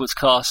the Hogwarts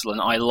Castle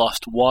and I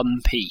lost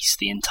one piece,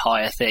 the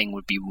entire thing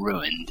would be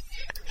ruined.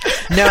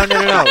 No,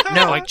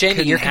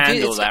 Jamie, you're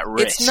handle that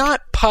risk. It's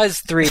not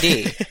Puzz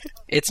 3D.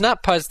 It's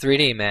not Puzz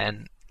 3D,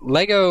 man.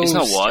 Legos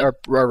are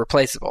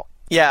replaceable.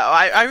 Yeah,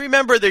 I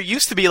remember there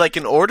used to be like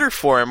an order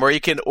form where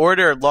you can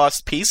order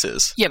lost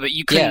pieces. Yeah, but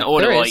you couldn't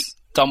order like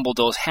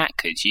Dumbledore's hat,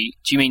 could you?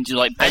 Do you mean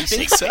like basic?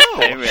 I think so.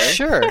 Really?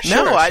 Sure.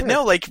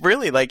 No, like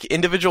really, like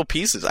individual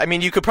pieces. I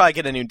mean, you could probably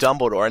get a new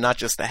Dumbledore, not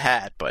just the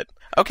hat, but...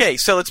 Okay,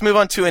 so let's move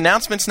on to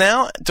announcements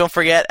now. Don't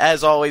forget,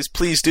 as always,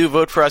 please do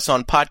vote for us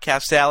on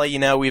Podcast Alley.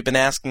 We've been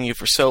asking you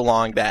for so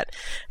long that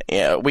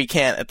we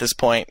can't, at this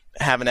point,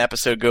 have an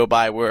episode go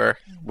by where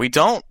we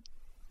don't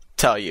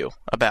tell you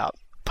about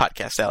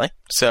Podcast Alley.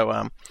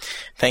 So,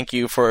 thank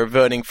you for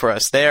voting for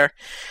us there.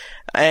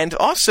 And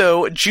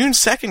also, June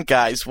 2nd,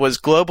 guys, was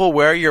Global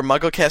Wear Your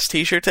MuggleCast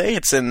T-shirt Day.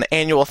 It's an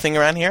annual thing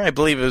around here. I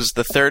believe it was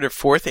the 3rd or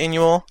 4th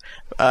annual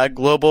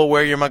Global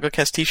Wear Your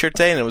MuggleCast T-shirt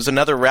Day, and it was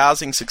another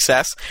rousing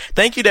success.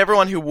 Thank you to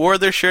everyone who wore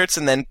their shirts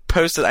and then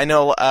posted. I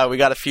know we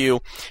got a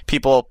few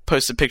people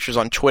posted pictures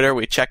on Twitter.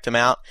 We checked them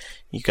out.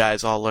 You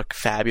guys all look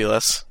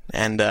fabulous,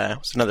 and it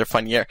was another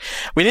fun year.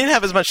 We didn't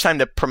have as much time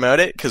to promote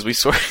it because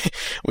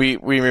we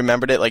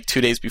remembered it like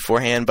 2 days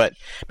beforehand, but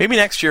maybe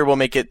next year we'll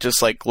make it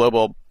just like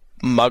Global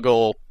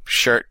Muggle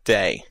Shirt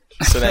Day,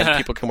 so then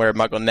people can wear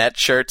Muggle Net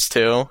shirts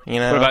too.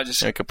 What about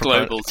just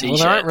Global T-shirt? Well,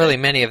 there aren't really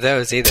many of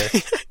those either.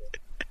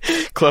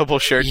 Global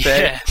Shirt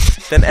Day.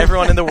 Then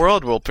everyone in the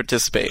world will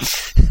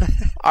participate.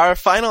 Our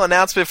final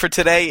announcement for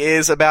today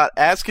is about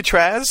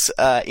Azcatraz,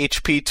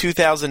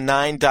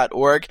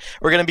 hp2009.org.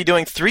 We're going to be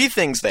doing 3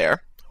 things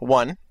there.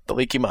 1, the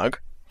Leaky Mug.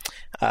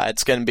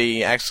 It's going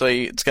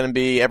to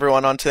be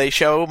everyone on today's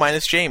show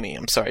minus Jamie.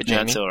 I'm sorry,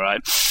 Jamie. That's all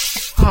right.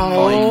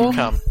 Oh, you can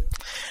come.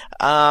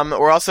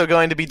 We're also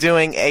going to be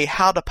doing a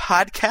How to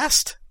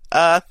Podcast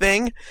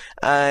thing,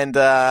 and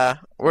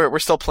we're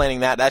still planning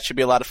that. That should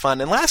be a lot of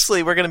fun. And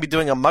lastly, we're going to be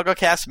doing a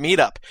MuggleCast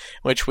meetup,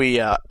 which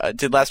we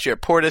did last year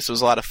at Portis. It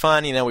was a lot of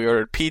fun. We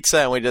ordered pizza,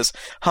 and we just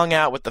hung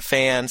out with the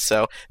fans,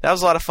 so that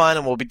was a lot of fun,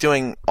 and we'll be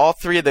doing all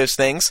 3 of those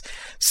things.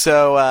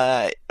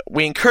 So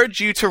we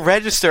encourage you to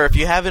register if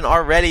you haven't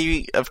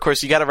already. Of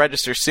course, you got to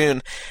register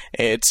soon.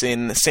 It's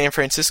in San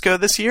Francisco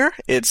this year.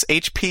 It's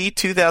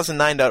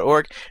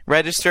hp2009.org.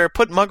 Register.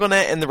 Put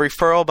MuggleNet in the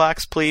referral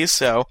box, please,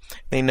 so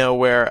they know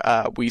where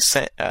we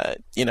sent.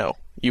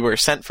 You were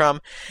sent from,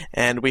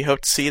 and we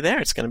hope to see you there.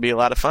 It's going to be a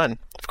lot of fun.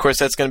 Of course,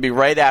 that's going to be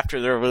right after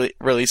the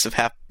release of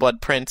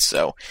Half-Blood Prince,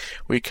 so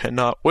we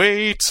cannot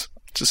wait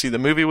to see the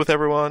movie with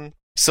everyone.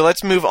 So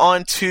let's move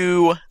on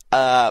to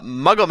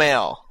Muggle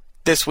Mail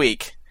this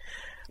week.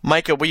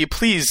 Micah, will you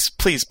please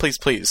read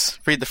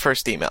the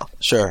first email?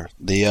 Sure.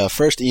 The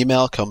first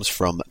email comes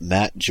from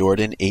Matt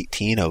Jordan,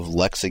 18, of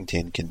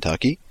Lexington,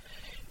 Kentucky.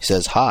 He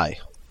says, Hi,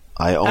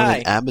 I own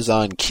an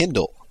Amazon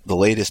Kindle, the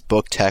latest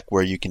book tech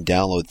where you can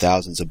download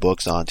thousands of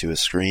books onto a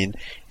screen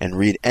and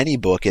read any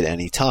book at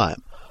any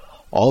time.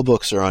 All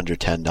books are under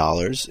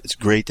 $10. It's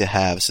great to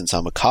have since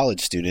I'm a college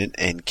student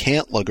and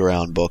can't lug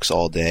around books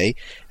all day,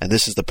 and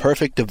this is the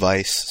perfect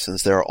device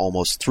since there are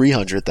almost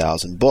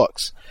 300,000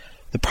 books.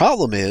 The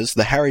problem is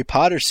the Harry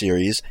Potter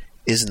series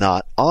is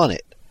not on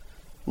it.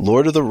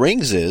 Lord of the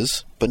Rings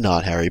is, but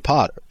not Harry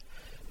Potter.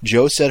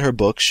 Jo said her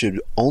books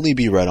should only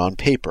be read on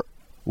paper.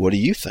 What do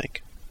you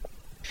think?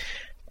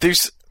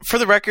 For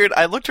the record,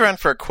 I looked around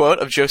for a quote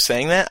of Jo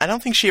saying that. I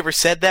don't think she ever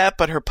said that,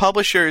 but her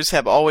publishers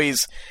have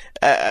always,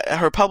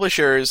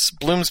 Bloomsbury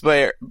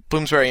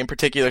in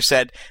particular,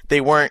 said they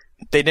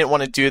didn't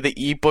want to do the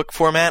ebook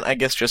format, I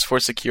guess just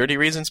for security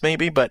reasons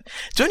maybe, but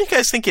don't you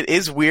guys think it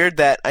is weird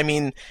that, I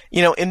mean,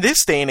 in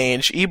this day and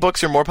age,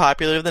 ebooks are more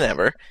popular than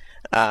ever.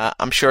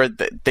 I'm sure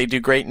that they do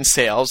great in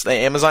sales. The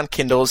Amazon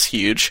Kindle is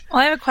huge.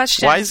 Well, I have a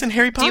question. Why isn't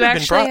Harry Potter been brought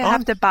on? Do you actually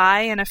have to buy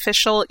an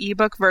official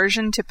ebook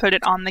version to put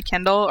it on the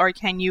Kindle, or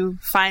can you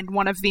find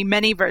one of the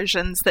many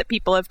versions that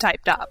people have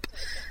typed up?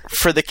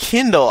 For the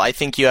Kindle, I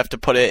think you have to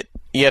get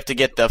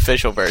the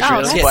official version.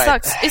 Oh, that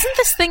sucks. Isn't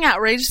this thing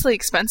outrageously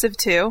expensive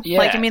too?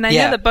 Yeah. I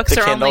know the books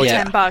are Kindle, only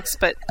 $10,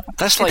 but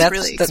that's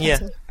really expensive. Yeah.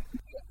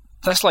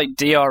 That's like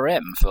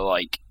DRM for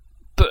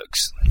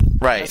books.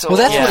 Right. That's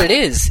what it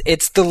is.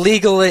 It's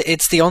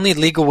the only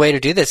legal way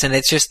to do this, and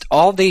it's just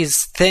all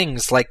these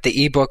things like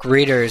the ebook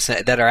readers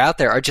that are out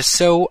there are just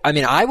so,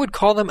 I would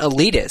call them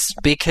elitist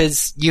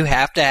because you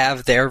have to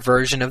have their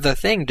version of the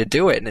thing to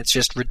do it, and it's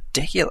just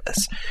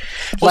ridiculous.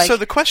 Well, so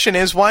the question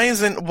is, why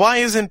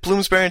isn't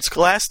Bloomsbury and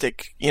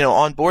Scholastic,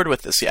 on board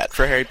with this yet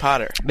for Harry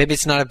Potter? Maybe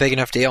it's not a big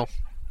enough deal.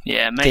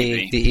 Yeah,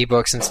 maybe. The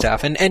ebooks and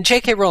stuff. And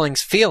J.K.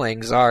 Rowling's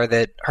feelings are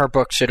that her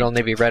books should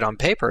only be read on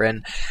paper,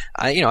 and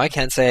I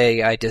can't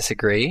say I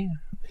disagree.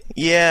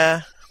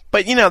 Yeah,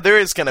 but there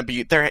is going to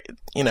be we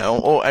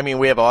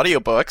have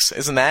audiobooks.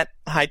 Isn't that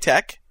high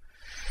tech?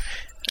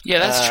 Yeah,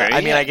 that's true.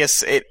 I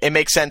guess it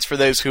makes sense for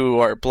those who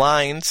are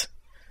blind.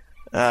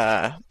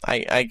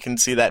 I can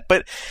see that.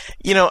 But,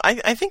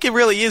 I think it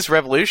really is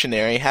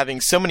revolutionary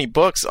having so many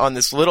books on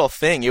this little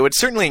thing. It would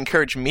certainly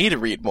encourage me to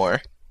read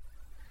more.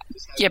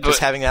 Yeah, but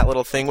just having that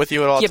little thing with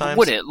you at all times. Yeah, but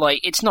would it?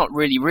 It's not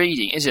really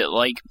reading, is it?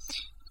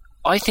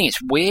 I think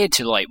it's weird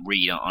to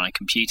read on a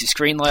computer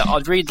screen.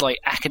 I'd read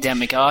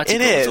academic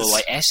articles or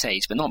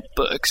essays, but not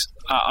books.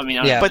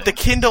 But the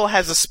Kindle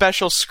has a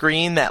special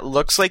screen that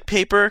looks like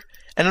paper,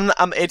 and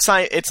it's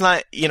not.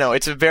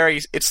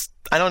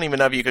 I don't even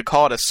know if you could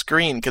call it a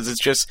screen because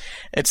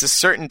it's a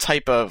certain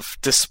type of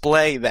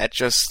display that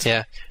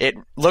it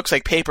looks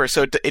like paper,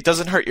 so it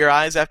doesn't hurt your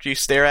eyes after you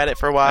stare at it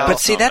for a while. But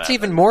see, that's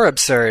even more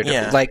absurd.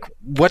 Yeah.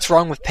 What's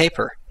wrong with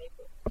paper?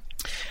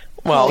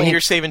 Well,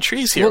 you're saving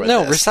trees here.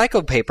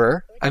 Recycled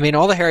paper.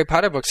 All the Harry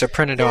Potter books are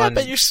printed on.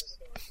 But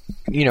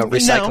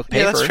recycled paper.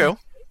 Yeah, that's true.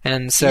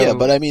 And so, yeah,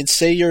 but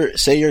say you're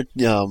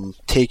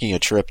taking a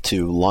trip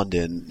to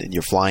London and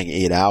you're flying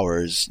 8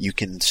 hours, you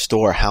can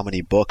store how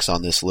many books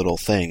on this little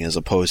thing as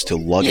opposed to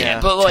lugging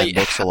 10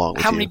 books along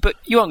with you. How many books?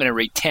 You aren't going to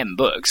read 10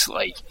 books,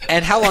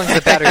 And how long does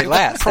the battery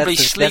last? Probably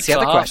that's the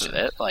other question.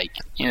 Of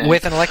it,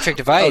 With an electric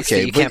device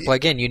that you can't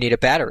plug in, you need a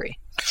battery.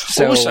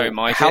 So, also,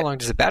 Mike, how long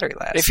does the battery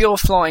last? If you're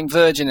flying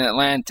Virgin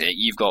Atlantic,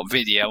 you've got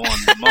video on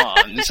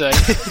demand. So.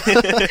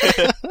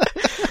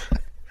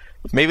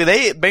 Maybe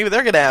they're going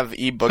to have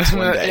ebooks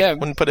one day. Yeah.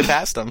 Wouldn't put it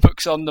past them.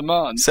 Books on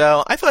demand.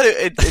 So I thought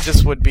it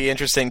just would be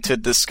interesting to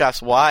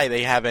discuss why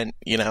they haven't,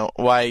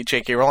 why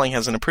J.K. Rowling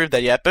hasn't approved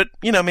that yet. But,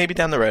 maybe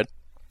down the road.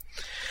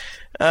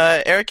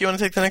 Eric, you want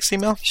to take the next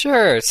email?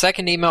 Sure.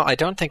 Second email. I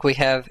don't think we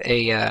have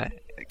a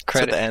credit. It's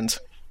at the end.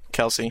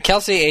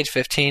 Kelsey, age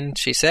 15,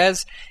 she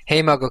says,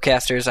 "Hey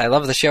Mugglecasters, I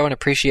love the show and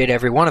appreciate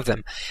every one of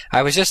them.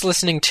 I was just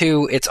listening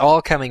to It's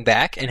All Coming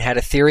Back and had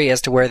a theory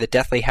as to where the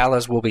Deathly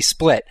Hallows will be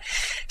split.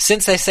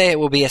 Since they say it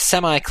will be a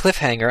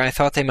semi-cliffhanger, I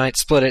thought they might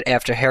split it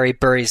after Harry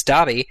buries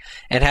Dobby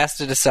and has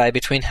to decide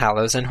between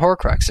Hallows and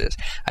Horcruxes.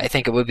 I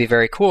think it would be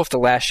very cool if the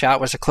last shot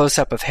was a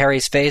close-up of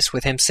Harry's face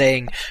with him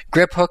saying,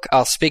 'Griphook,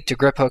 I'll speak to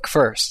Griphook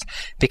first,'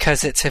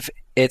 because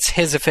it's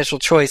his official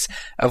choice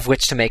of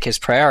which to make his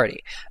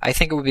priority. I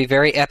think it would be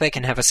very epic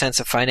and have a sense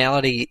of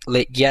finality,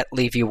 yet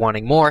leave you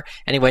wanting more.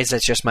 Anyways,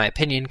 that's just my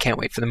opinion. Can't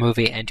wait for the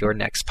movie and your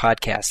next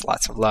podcast.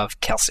 Lots of love,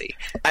 Kelsey."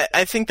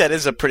 I think that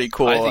is a pretty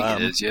cool I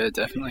think it is, yeah,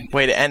 definitely.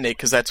 way to end it,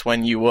 because that's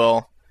when you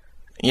will,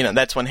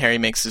 that's when Harry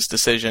makes his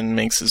decision,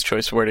 makes his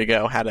choice of where to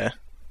go, how to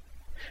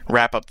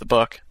wrap up the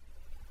book.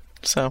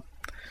 So,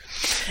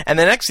 and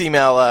the next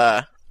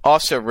email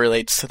also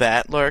relates to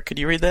that. Laura, could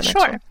you read that next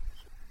one? Sure.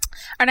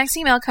 Our next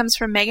email comes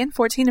from Megan,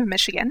 14 of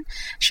Michigan.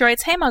 She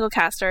writes, "Hey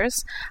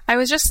Mugglecasters, I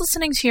was just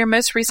listening to your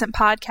most recent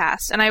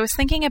podcast, and I was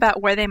thinking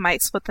about where they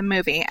might split the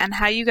movie, and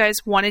how you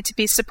guys wanted to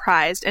be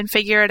surprised and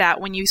figure it out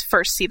when you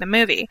first see the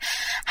movie.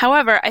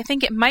 However, I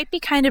think it might be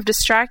kind of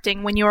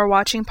distracting when you are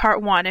watching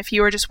part 1 if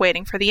you were just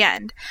waiting for the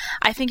end.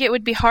 I think it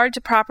would be hard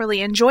to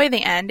properly enjoy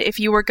the end if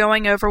you were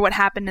going over what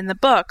happened in the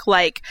book,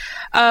 like,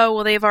 oh,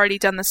 well, they've already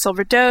done the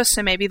Silver Dose,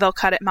 so maybe they'll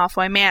cut at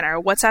Malfoy Manor.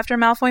 What's after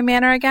Malfoy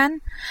Manor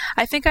again?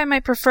 I think I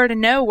might prefer to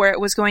know where it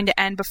was going to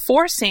end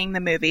before seeing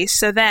the movie,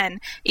 so then,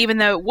 even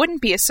though it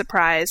wouldn't be a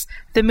surprise,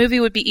 the movie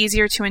would be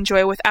easier to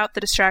enjoy without the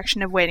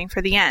distraction of waiting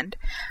for the end.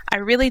 I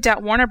really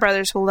doubt Warner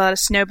Brothers will let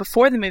us know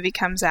before the movie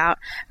comes out,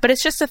 but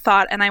it's just a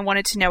thought, and I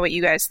wanted to know what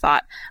you guys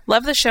thought.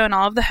 Love the show and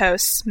all of the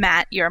hosts.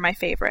 Matt, you're my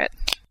favorite."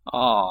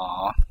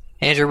 Aww.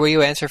 Andrew, will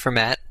you answer for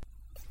Matt?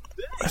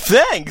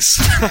 Thanks!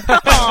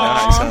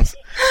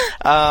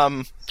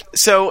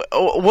 So,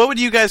 what would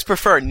you guys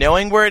prefer?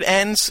 Knowing where it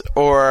ends,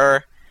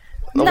 or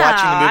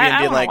watching the movie and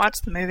being like,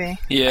 watch the movie.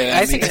 Yeah,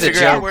 I think it's a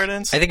joke.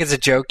 I think it's a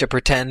joke to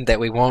pretend that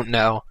we won't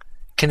know,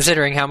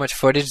 considering how much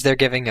footage they're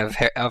giving of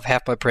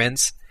Half-Blood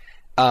Prince.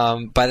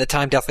 By the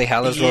time Deathly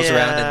Hallows rolls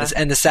around,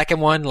 and the second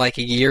one, like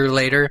a year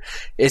later,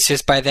 it's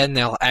just by then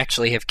they'll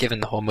actually have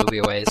given the whole movie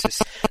away. It's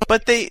just...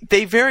 But they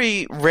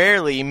very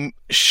rarely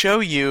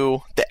show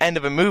you the end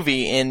of a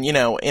movie in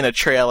a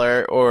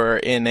trailer or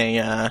in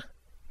a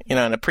in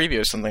a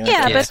preview or something like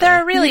that. Yeah, but there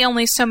are really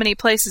only so many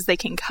places they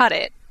can cut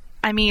it.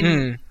 I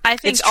mean, I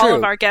think all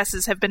of our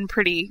guesses have been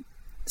pretty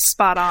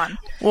spot on.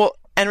 Well,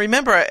 and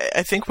remember,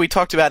 I think we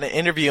talked about an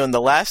interview in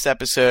the last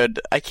episode.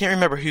 I can't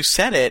remember who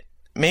said it.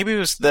 Maybe it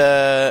was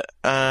the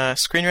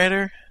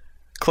screenwriter,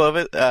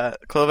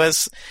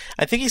 Clovis.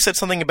 I think he said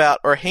something about,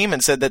 or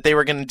Heyman said that they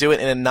were going to do it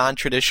in a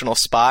non-traditional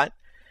spot,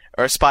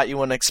 or a spot you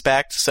wouldn't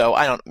expect. So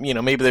I don't,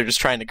 maybe they're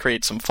just trying to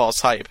create some false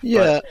hype.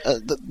 Yeah,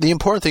 the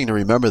important thing to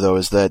remember, though,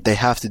 is that they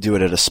have to do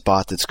it at a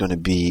spot that's going to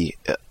be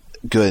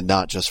good,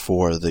 not just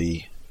for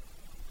the,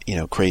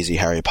 crazy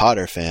Harry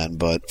Potter fan,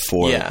 but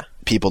for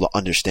people to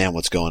understand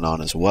what's going on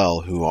as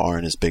well, who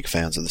aren't as big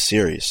fans of the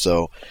series.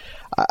 So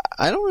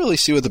I don't really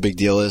see what the big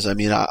deal is. I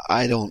mean,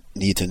 I don't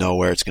need to know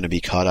where it's going to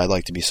be cut. I'd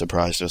like to be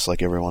surprised just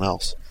like everyone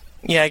else.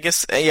 Yeah, I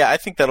guess, I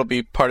think that'll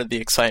be part of the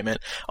excitement.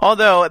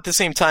 Although, at the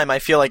same time, I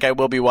feel like I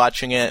will be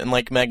watching it, and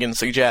like Megan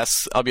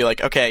suggests, I'll be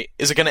like, okay,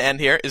 is it going to end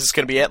here? Is this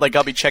going to be it? Like,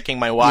 I'll be checking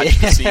my watch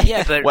to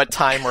see what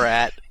time we're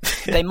at.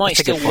 They might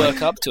still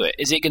work up to it.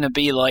 Is it going to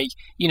be like,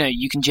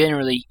 you can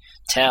generally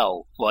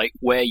tell, like,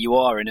 where you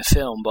are in a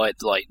film by,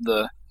 like,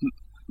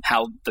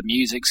 how the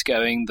music's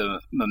going,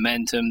 the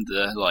momentum,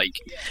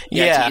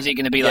 is it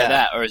going to be like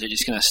that, or is it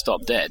just going to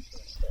stop dead?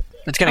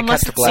 It's going to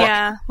cut to black.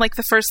 Yeah, like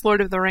the first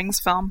Lord of the Rings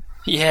film.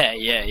 Yeah.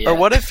 Or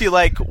what if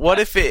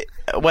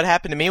what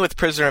happened to me with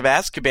Prisoner of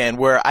Azkaban,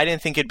 where I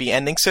didn't think it'd be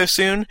ending so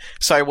soon,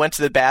 so I went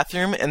to the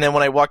bathroom, and then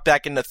when I walked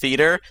back in the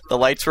theater, the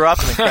lights were up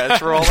and the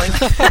credits were rolling.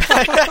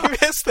 I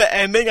missed the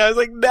ending. I was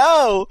like,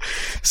 no!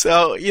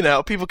 So,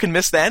 people can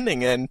miss the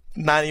ending, and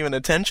not even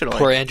intentionally.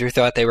 Poor Andrew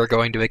thought they were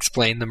going to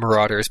explain the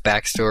Marauders'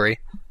 backstory.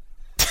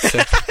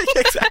 So.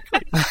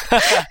 Exactly.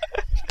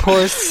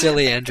 Poor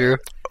silly Andrew.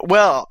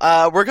 Well,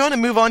 we're going to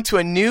move on to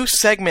a new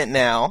segment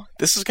now.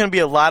 This is going to be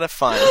a lot of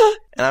fun,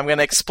 and I'm going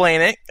to explain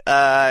it.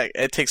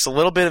 It takes a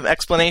little bit of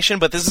explanation,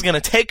 but this is going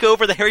to take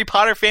over the Harry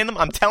Potter fandom.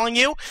 I'm telling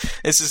you,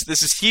 this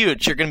is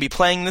huge. You're going to be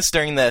playing this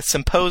during the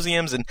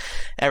symposiums and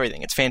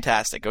everything. It's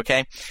fantastic.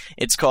 Okay,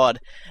 it's called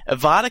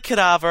Avada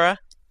Kedavra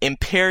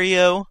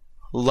Imperio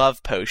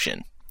Love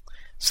Potion.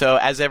 So,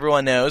 as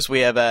everyone knows, we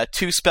have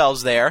 2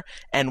 spells there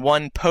and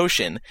 1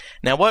 potion.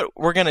 Now, what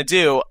we're going to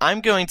do, I'm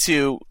going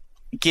to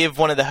give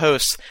one of the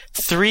hosts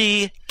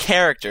 3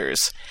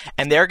 characters,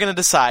 and they're going to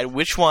decide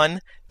which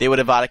one they would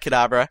Avada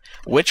Kedavra,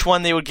 which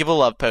one they would give a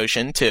love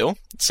potion to.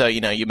 So,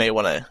 you may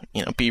want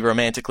to, be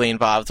romantically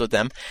involved with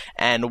them,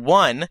 and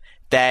one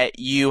that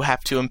you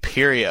have to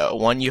Imperio,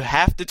 one you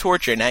have to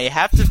torture. Now, you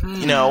have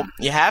to,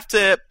 you have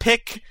to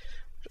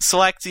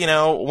select,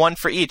 one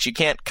for each. You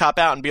can't cop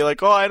out and be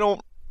like, oh, I don't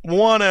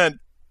want to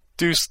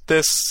do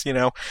this,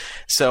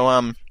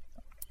 So,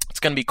 it's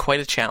going to be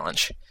quite a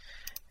challenge.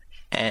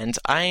 And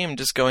I am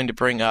just going to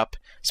bring up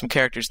some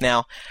characters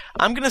now.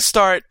 I'm going to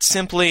start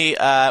simply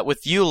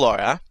with you,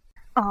 Laura.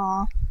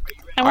 Aw.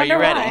 Are you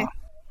ready? Why.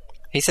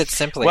 He said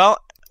simply. Well,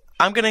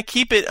 I'm going to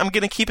keep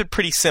it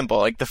pretty simple,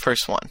 like the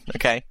first one,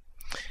 okay?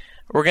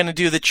 We're going to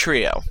do the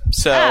trio.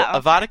 So,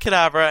 Avada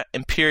Kedavra,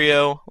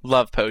 Imperio,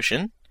 Love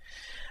Potion.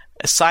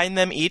 Assign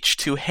them each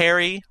to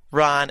Harry,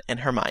 Ron, and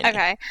Hermione.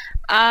 Okay.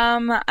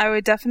 I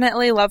would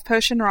definitely Love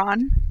Potion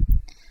Ron.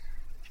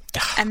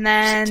 And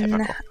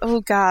then,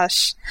 oh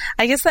gosh,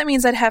 I guess that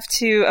means I'd have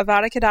to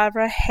Avada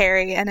Kedavra,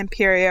 Harry, and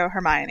Imperio,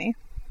 Hermione.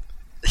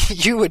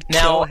 You would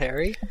kill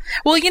Harry?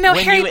 Well,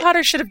 Harry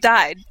Potter should have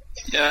died.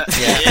 Yeah.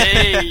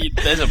 Yay,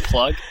 there's a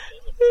plug.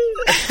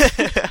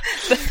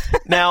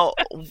 Now,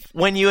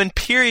 when you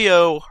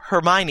Imperio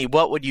Hermione,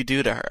 what would you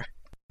do to her?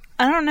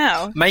 I don't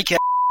know. Make her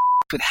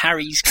with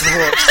Harry's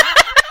corpse.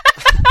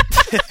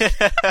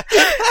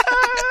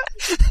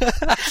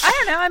 I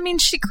don't know. I mean,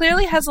 she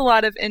clearly has a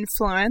lot of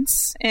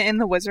influence in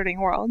the wizarding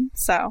world,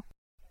 so.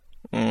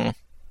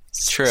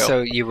 True.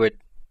 So you would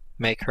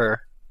make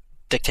her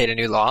dictate a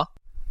new law?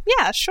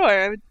 Yeah, sure.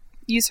 I would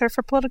use her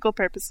for political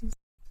purposes.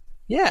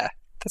 Yeah,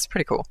 that's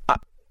pretty cool. All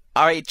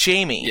right,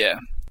 Jamie. Yeah.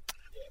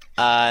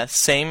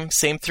 Same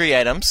 3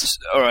 items.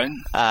 All right.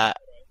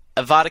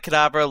 Avada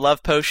Kedavra,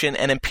 Love Potion,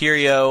 and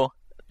Imperio,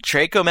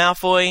 Draco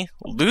Malfoy,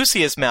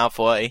 Lucius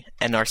Malfoy,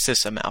 and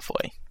Narcissa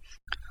Malfoy.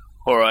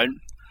 All right.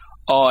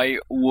 I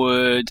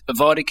would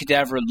Avada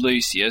Kedavra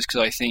Lucius,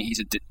 because I think he's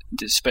a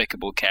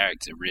despicable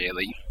character,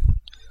 really.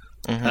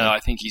 Mm-hmm. I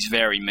think he's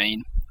very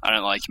mean. I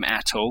don't like him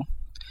at all.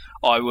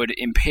 I would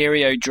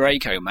Imperio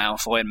Draco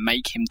Malfoy and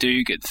make him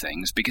do good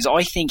things, because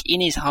I think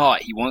in his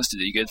heart he wants to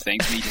do good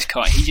things, but he just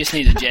can't. He just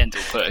needs a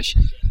gentle push.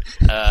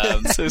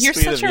 You're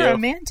such a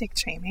romantic,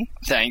 Jamie.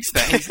 Thanks.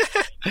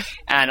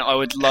 And I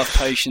would Love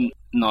Potion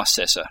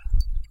Narcissa.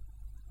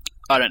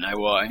 I don't know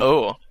why.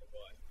 Oh.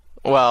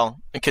 Well,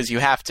 because you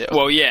have to.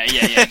 Well, yeah,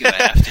 because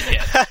I have to,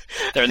 yeah.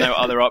 There are no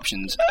other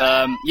options.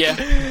 Yeah,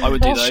 I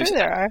would do those. Sure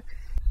there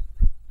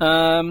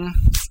are.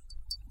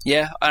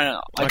 Yeah, I don't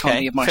know. I can't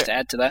think of much to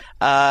add to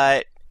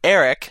that.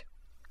 Eric,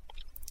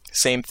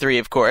 same three,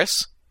 of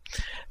course.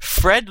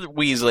 Fred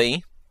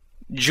Weasley,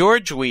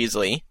 George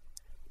Weasley,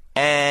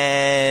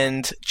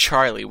 and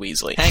Charlie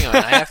Weasley. Hang on,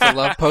 I have to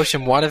love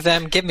potion one of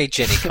them? Give me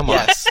Ginny, come on.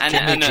 Yes.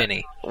 Give me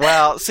Ginny.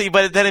 Well, see,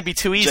 but then it'd be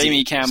too easy.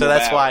 Jamie Campbell so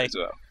that's Bower why. as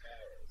well.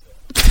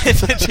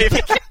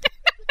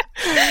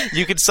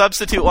 You could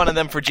substitute one of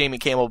them for Jamie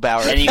Campbell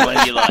Bower.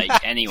 Anyone you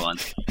like, anyone.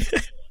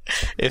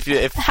 If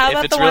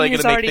it's really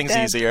going to make things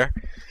easier.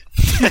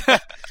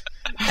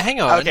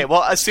 Hang on. Okay,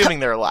 well, assuming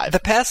they're alive. The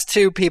past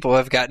two people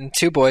have gotten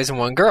 2 boys and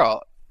 1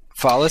 girl.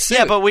 Follow suit.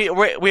 Yeah, but we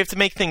have to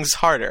make things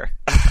harder.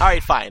 All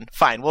right, fine.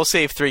 We'll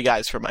save 3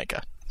 guys for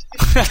Micah.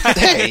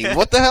 Hey,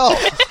 what the hell?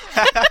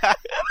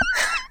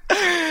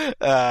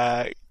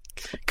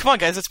 Come on,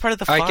 guys. That's part of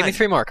the fun. All right, give me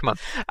 3 more. Come on.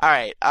 All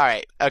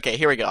right. Okay,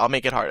 here we go. I'll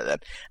make it harder then.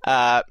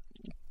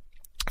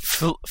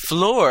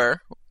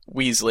 Fleur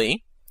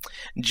Weasley,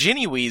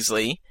 Ginny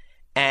Weasley,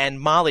 and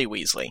Molly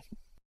Weasley.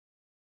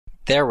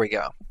 There we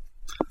go.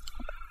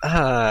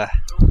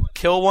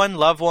 Kill one,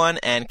 love one,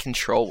 and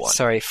control one.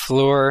 Sorry,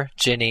 Fleur,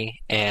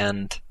 Ginny,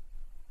 and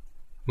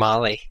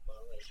Molly.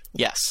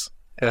 Yes.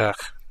 Ugh.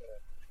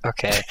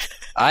 Okay.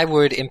 I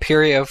would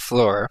Imperio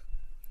Fleur,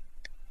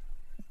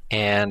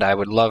 and I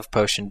would love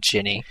potion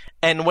Ginny.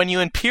 And when you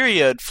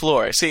Imperio'd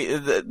Fleur, see,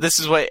 this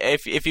is what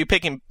if you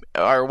pick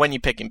or when you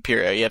pick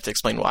Imperio, you have to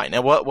explain why.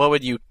 Now, what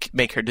would you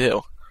make her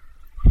do?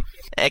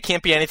 It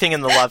can't be anything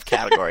in the love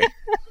category.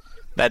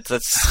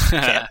 that's.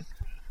 Can't.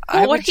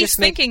 Well, what he's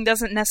thinking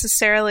doesn't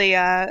necessarily.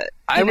 I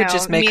would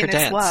just make her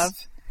dance. Love.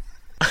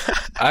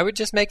 I would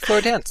just make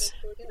Fleur dance.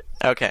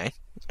 Okay.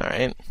 All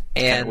right.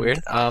 And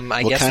weird. I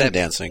what guess kind that of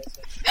dancing?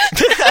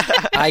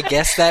 I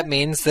guess that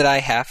means that I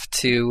have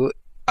to.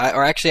 I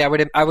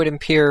would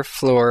Imperio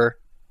Fleur.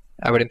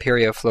 I would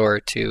Imperio Fleur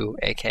to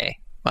AK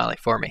Molly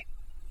for me.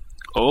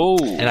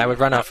 Oh. And I would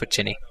run off with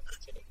Ginny.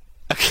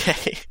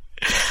 Okay.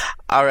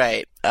 All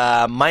right.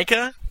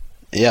 Micah.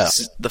 Yeah.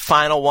 This is the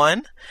final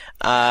one.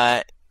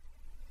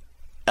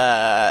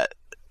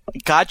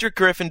 Godric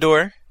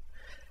Gryffindor,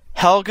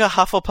 Helga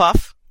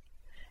Hufflepuff,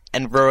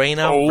 and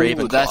Rowena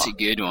Ravenclaw. Oh, that's a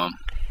good one.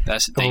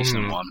 That's a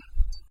decent one.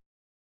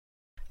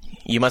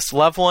 You must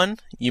love one,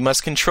 you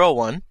must control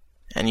one,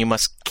 and you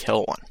must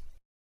kill one.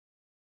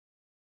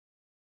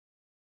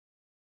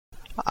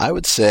 I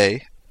would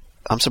say,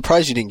 I'm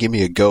surprised you didn't give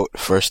me a goat,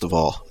 first of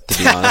all, to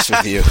be honest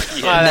with you.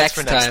 That's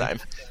for next time.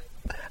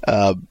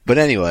 But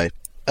anyway,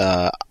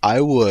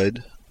 I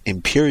would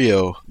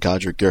Imperio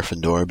Godric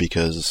Gryffindor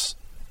because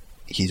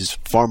he's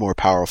far more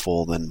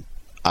powerful than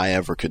I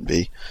ever could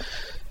be,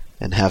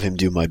 and have him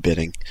do my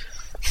bidding.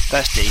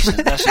 That's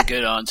decent. That's a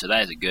good answer.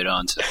 That is a good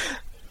answer.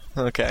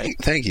 Okay.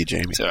 Thank you,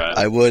 Jamie. Right.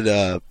 I would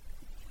Avada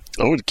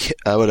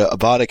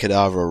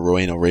Kedavra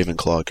Rowena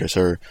Ravenclaw because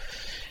her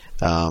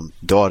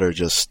daughter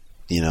just,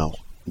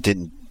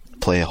 didn't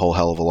play a whole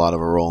hell of a lot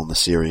of a role in the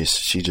series.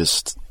 She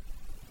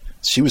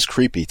was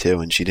creepy too,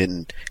 and she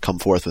didn't come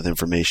forth with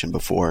information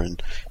before,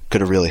 and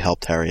could have really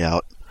helped Harry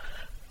out.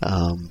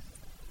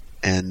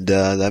 And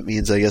that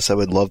means I guess I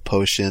would love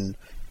potion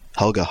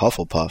Helga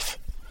Hufflepuff.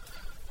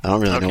 I don't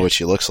really know what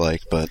she looks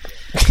like, but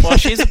well,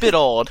 she's a bit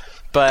old,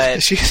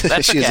 but she's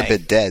a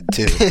bit dead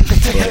too.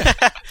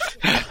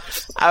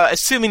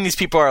 Assuming these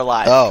people are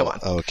alive. Oh, come on.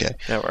 Okay.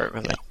 That worked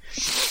with me.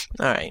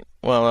 All right.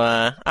 Well,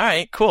 all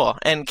right, cool.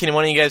 And can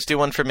one of you guys do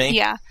one for me?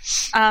 Yeah.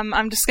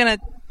 I'm just gonna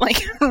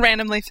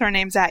randomly throw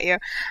names at you.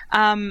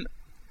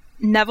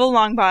 Neville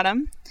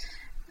Longbottom,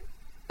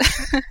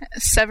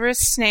 Severus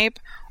Snape,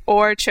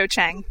 or Cho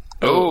Chang.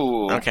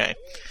 Oh. Okay.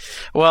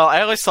 Well,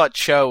 I always thought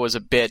Cho was a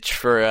bitch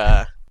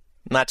for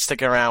not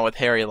sticking around with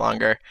Harry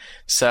longer,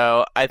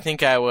 so I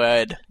think I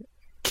would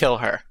kill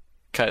her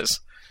because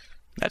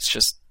that's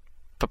just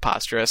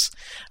preposterous.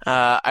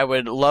 I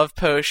would love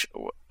potion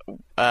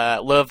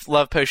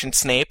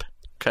Snape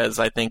because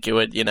I think it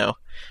would,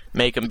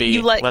 make him be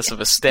less of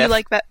a stiff. You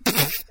like that,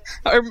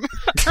 or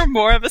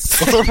more of a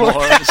stiff? More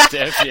of a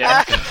stiff,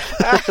 yeah.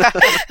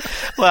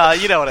 Well,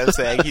 you know what I'm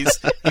saying.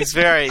 He's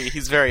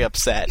very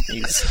upset.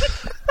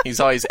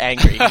 He's always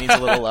angry. He needs a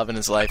little love in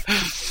his life.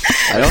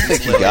 I don't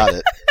think you got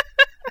it.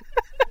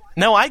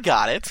 No, I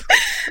got it. What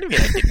do you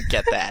mean I didn't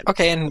get that?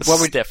 Okay, and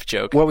stiff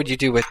joke. What would you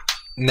do with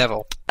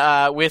Neville?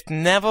 With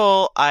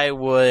Neville, I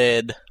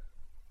would.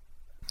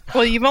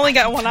 Well, you've only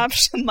got one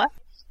option left.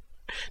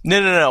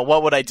 No.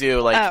 What would I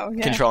do,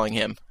 controlling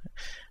him?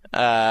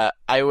 I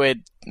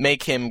would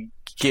make him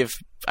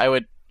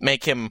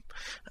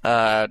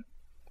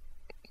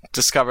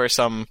discover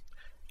some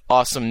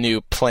awesome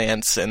new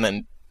plants and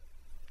then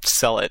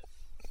sell it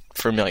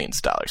for millions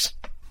of dollars.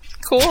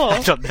 Cool.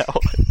 I don't know.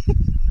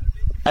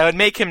 I would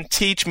make him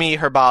teach me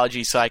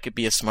herbology so I could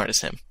be as smart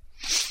as him.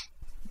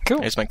 Cool.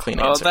 There's my clean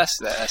Oh, answer. that's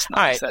nice.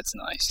 All right. That's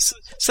nice.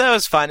 So that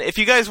was fun. If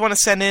you guys want to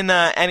send in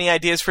any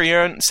ideas for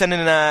your own, send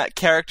in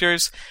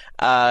characters.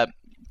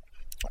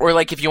 Or,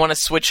 like, if you want to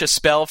switch a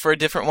spell for a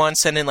different one,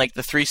 send in, like,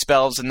 the 3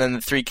 spells and then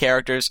the 3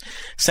 characters.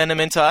 Send them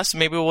in to us, and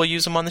maybe we'll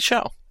use them on the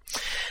show.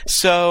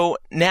 So,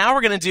 now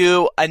we're going to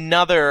do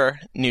another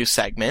new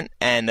segment.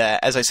 And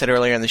as I said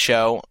earlier in the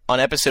show, on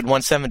episode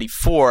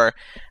 174,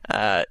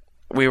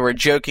 we were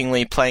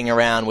jokingly playing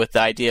around with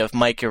the idea of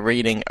Micah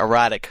reading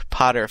erotic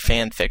Potter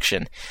fan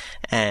fiction.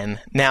 And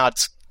now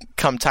it's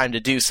come time to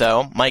do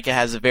so. Micah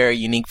has a very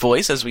unique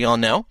voice, as we all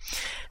know.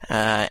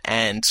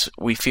 And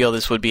we feel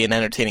this would be an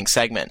entertaining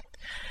segment.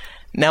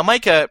 Now,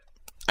 Micah,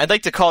 I'd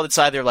like to call this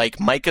either like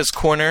Micah's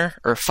Corner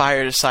or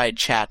Fireside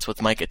Chats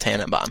with Micah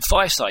Tannenbaum.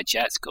 Fireside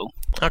Chat's cool.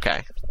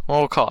 Okay. Well,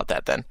 we'll call it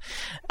that then.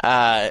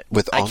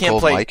 With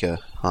Uncle Micah,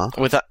 huh?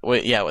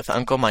 With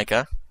Uncle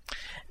Micah.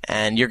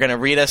 And you're going to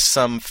read us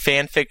some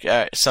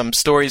some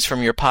stories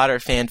from your Potter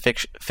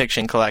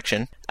fiction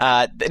collection.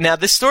 Now,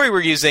 this story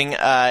we're using,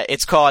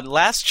 it's called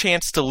Last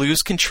Chance to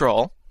Lose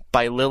Control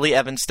by Lily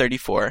Evans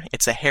 34.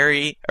 It's a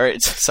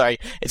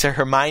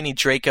Hermione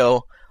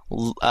Draco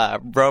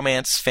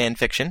romance fan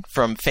fiction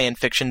from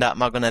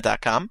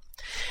fanfiction.mugglenet.com.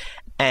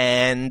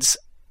 And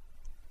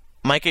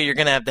Micah, you're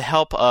going to have the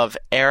help of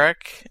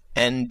Eric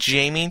and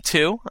Jamie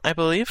too, I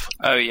believe.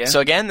 Oh yeah. So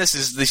again, this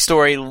is the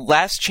story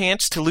Last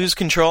Chance to Lose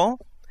Control.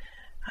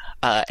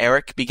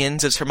 Eric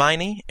begins as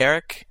Hermione.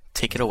 Eric,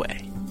 take it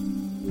away.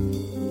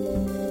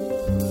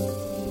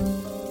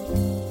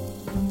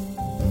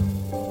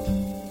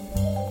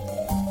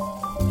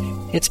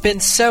 It's been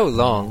so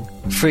long.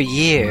 For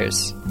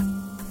years.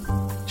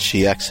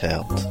 She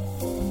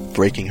exhaled,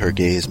 breaking her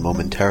gaze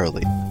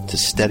momentarily to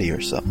steady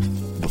herself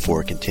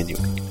before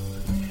continuing.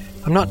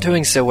 I'm not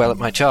doing so well at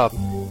my job,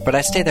 but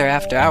I stay there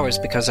after hours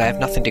because I have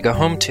nothing to go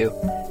home to.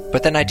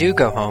 But then I do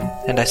go home,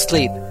 and I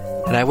sleep,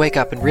 and I wake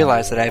up and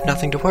realize that I have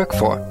nothing to work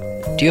for.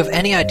 Do you have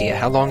any idea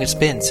how long it's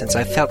been since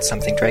I felt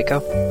something, Draco?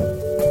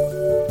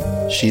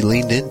 She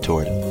leaned in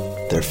toward him,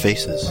 their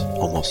faces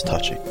almost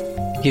touching.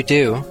 You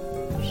do.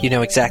 You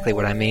know exactly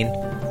what I mean,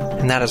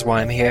 and that is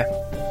why I'm here.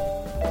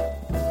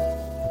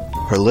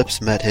 Her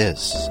lips met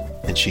his,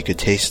 and she could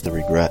taste the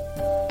regret,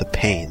 the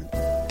pain,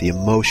 the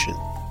emotion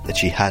that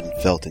she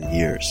hadn't felt in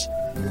years.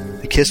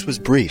 The kiss was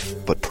brief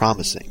but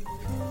promising,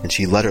 and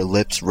she let her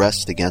lips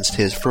rest against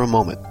his for a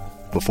moment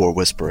before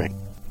whispering,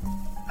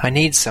 I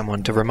need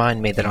someone to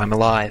remind me that I'm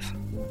alive.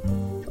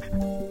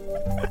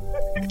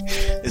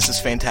 This is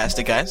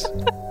fantastic, guys.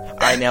 All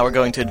right, now we're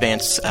going to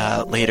advance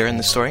later in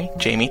the story.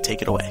 Jamie,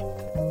 take it away.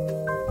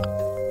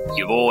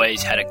 You've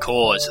always had a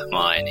cause,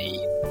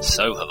 Hermione.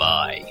 So have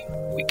I.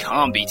 We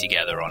can't be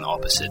together on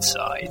opposite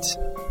sides.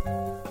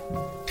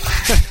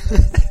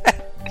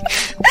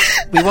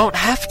 We won't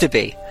have to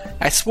be.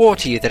 I swore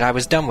to you that I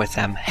was done with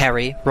them.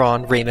 Harry,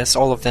 Ron, Remus,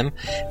 all of them.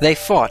 They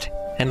fought,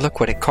 and look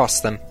what it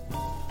cost them.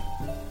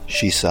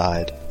 She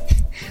sighed.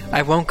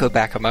 I won't go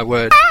back on my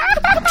word.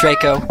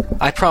 Draco,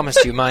 I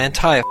promised you my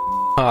entire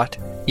heart.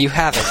 You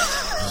have it.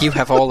 You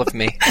have all of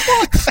me.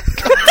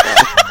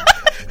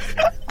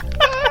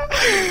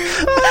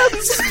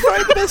 This is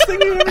probably the best thing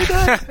we've ever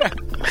done.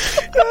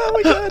 Oh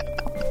my god.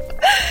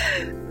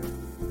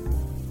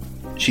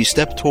 She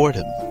stepped toward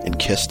him and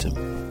kissed him,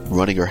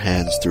 running her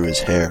hands through his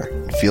hair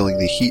and feeling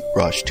the heat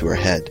rush to her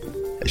head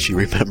as she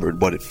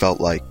remembered what it felt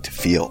like to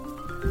feel.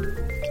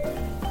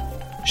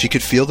 She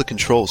could feel the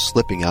control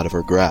slipping out of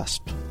her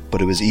grasp,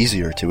 but it was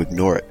easier to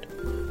ignore it.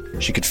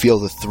 She could feel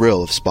the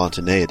thrill of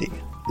spontaneity,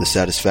 the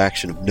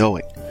satisfaction of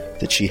knowing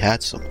that she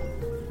had someone.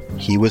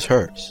 He was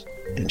hers,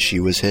 and she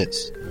was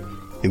his.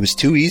 It was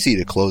too easy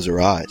to close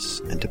her eyes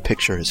and to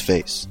picture his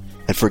face,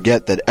 and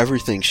forget that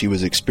everything she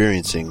was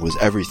experiencing was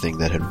everything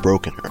that had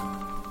broken her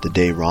the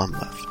day Ron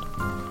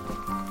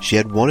left. She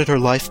had wanted her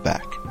life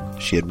back.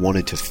 She had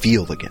wanted to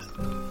feel again,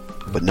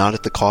 but not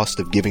at the cost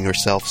of giving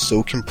herself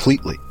so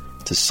completely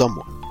to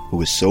someone who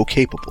was so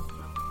capable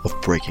of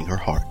breaking her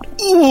heart.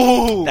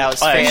 Ooh, that was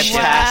fantastic.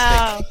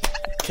 Wow.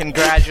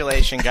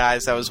 Congratulations,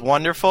 guys. That was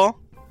wonderful.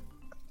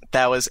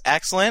 That was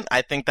excellent.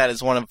 I think that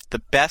is one of the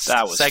best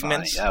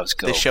segments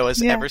the show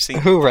has ever seen.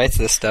 Who writes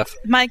this stuff?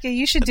 Micah,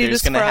 you should do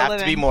this for a living. There's going to have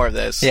to be more of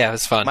this. Yeah, it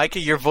was fun. Micah,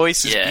 your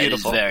voice is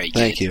beautiful. It is very good.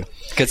 Thank you.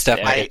 Good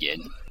stuff, Micah.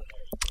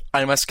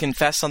 I must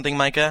confess something,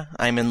 Micah.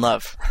 I'm in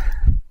love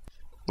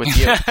with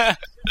you.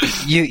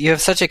 You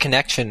have such a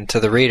connection to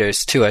the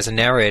readers, too. As a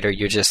narrator,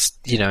 you're just,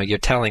 you're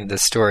telling the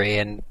story,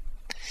 and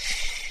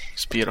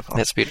it's beautiful.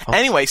 That's beautiful.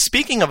 Anyway,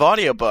 speaking of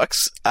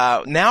audiobooks,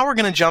 now we're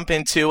going to jump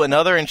into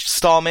another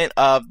installment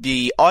of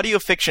the audio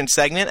fiction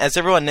segment. As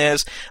everyone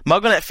knows,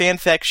 MuggleNet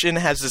Fanfiction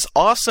has this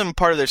awesome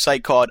part of their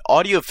site called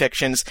Audio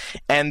Fictions,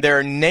 and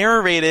they're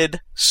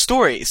narrated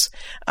stories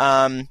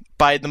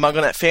by the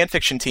MuggleNet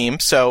Fanfiction team.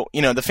 So, the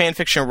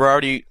fanfiction were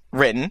already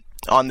written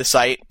on the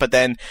site, but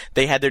then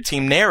they had their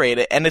team narrate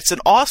it, and it's an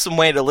awesome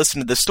way to listen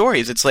to the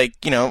stories. It's like,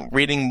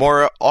 reading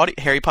more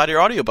Harry Potter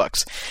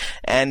audiobooks.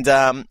 And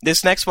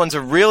this next one's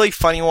a really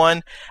funny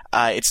one.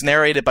 It's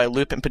narrated by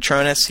Lupin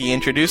Patronus. He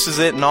introduces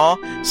it and all,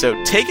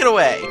 so take it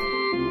away.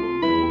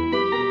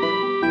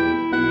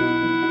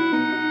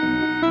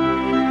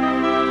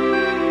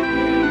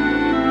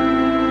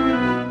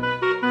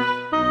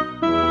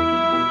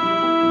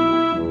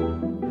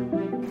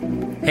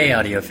 Hey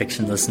audio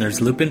fiction listeners,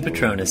 Lupin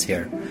Patronus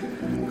here.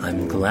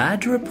 I'm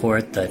glad to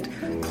report that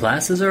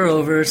classes are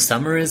over,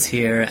 summer is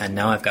here, and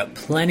now I've got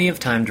plenty of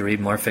time to read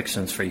more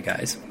fictions for you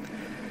guys.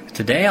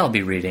 Today I'll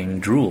be reading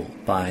Drool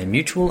by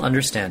Mutual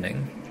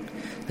Understanding.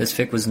 This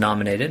fic was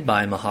nominated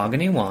by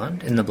Mahogany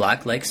Wand in the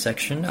Black Lake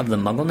section of the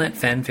MuggleNet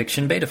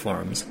fanfiction beta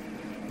forums.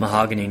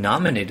 Mahogany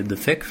nominated the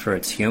fic for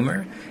its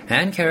humor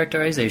and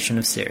characterization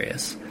of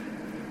Sirius.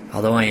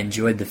 Although I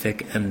enjoyed the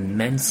fic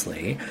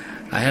immensely,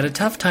 I had a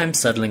tough time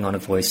settling on a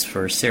voice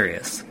for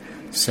Sirius,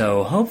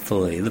 so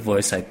hopefully the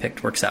voice I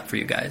picked works out for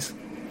you guys.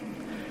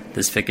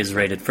 This fic is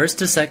rated 1st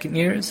to 2nd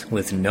years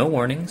with no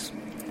warnings,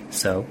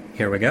 so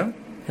here we go,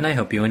 and I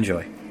hope you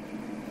enjoy.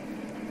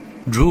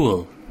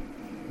 Drool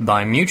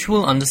by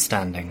Mutual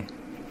Understanding.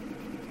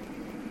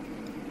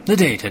 The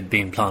date had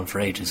been planned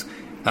for ages.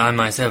 I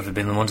myself had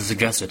been the one to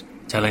suggest it,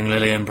 telling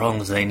Lily and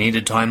Prongs they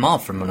needed time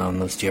off from an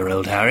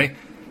almost-year-old Harry.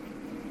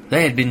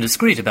 They had been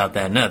discreet about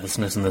their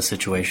nervousness in this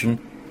situation,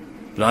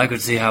 but I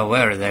could see how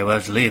wary they were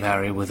to leave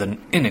Harry with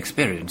an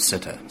inexperienced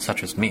sitter,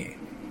 such as me.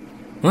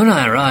 When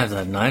I arrived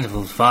that night, it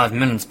was 5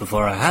 minutes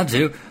before I had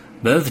to,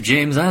 both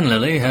James and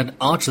Lily had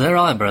arched their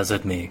eyebrows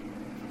at me.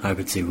 I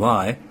could see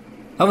why.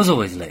 I was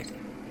always late,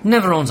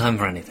 never on time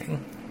for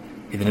anything.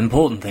 Even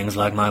important things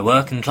like my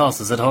work and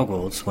classes at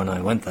Hogwarts, when I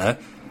went there,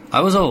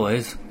 I was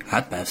always,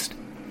 at best,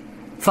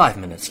 5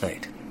 minutes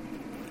late.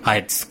 I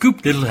had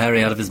scooped little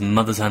Harry out of his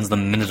mother's hands the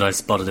minute I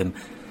spotted him,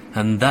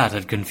 and that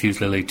had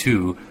confused Lily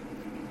too.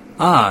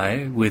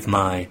 I, with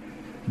my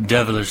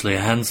devilishly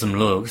handsome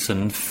looks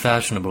and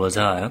fashionable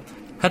attire,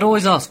 had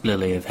always asked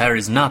Lily if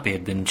Harry's nappy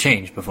had been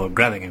changed before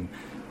grabbing him.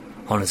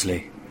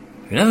 Honestly,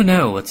 you never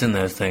know what's in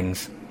those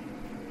things.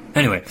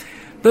 Anyway,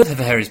 both of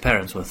Harry's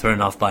parents were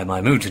thrown off by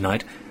my mood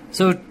tonight,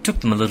 so it took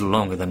them a little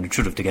longer than it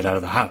should have to get out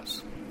of the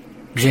house.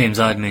 James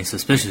eyed me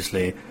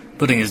suspiciously,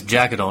 putting his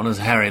jacket on as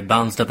Harry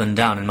bounced up and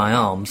down in my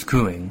arms,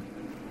 cooing,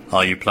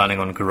 "Are you planning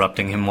on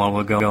corrupting him while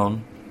we're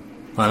gone?"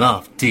 I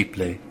laughed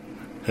deeply.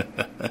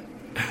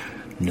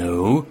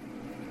 No.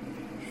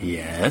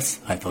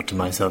 Yes, I thought to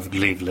myself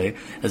gleefully,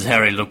 as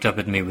Harry looked up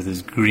at me with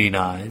his green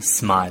eyes,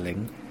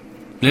 smiling.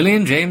 Lily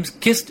and James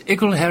kissed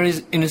Ickle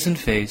Harry's innocent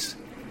face.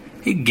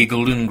 He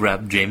giggled and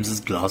grabbed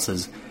James's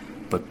glasses,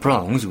 but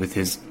Prongs, with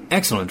his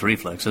excellent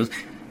reflexes,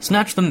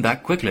 snatched them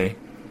back quickly,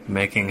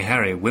 making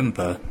Harry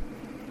whimper.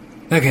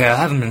 Okay, I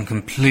haven't been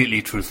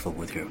completely truthful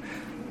with you.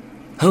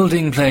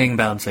 Holding, playing,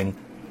 bouncing.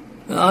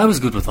 I was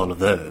good with all of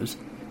those.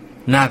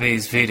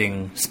 Nappies,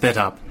 feeding, spit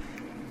up.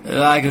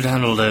 I could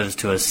handle those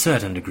to a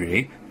certain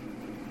degree.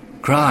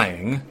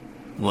 Crying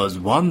was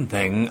one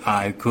thing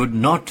I could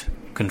not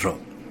control.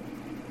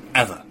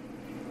 Ever.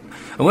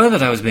 Aware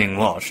that I was being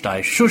watched,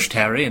 I shushed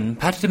Harry and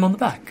patted him on the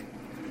back.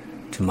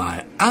 To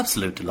my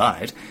absolute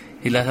delight,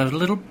 he let out a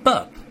little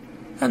burp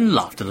and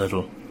laughed a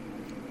little.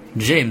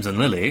 James and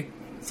Lily,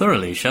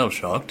 thoroughly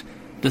shell-shocked,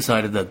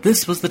 decided that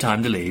this was the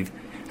time to leave,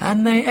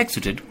 and they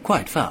exited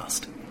quite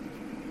fast.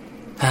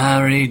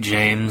 Harry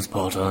James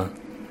Potter.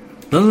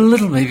 The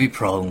little baby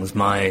Prongs,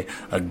 my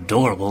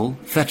adorable,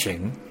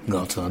 fetching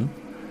godson,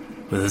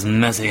 with his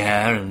messy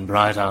hair and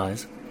bright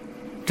eyes,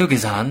 took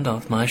his hand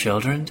off my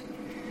shoulder and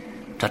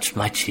touched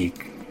my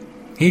cheek.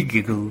 He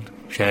giggled,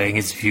 showing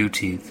his few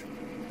teeth.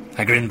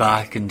 I grinned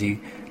back and he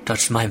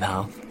touched my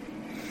mouth.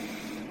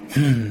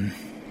 It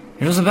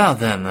was about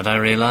then that I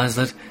realized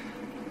that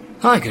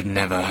I could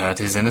never hurt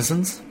his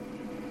innocence.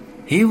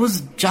 He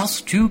was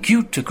just too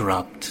cute to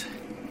corrupt.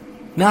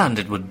 And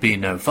it would be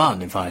no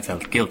fun if I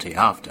felt guilty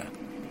after.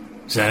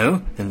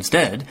 So,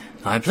 instead,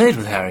 I played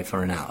with Harry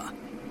for an hour.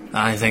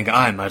 I think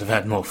I might have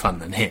had more fun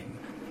than him.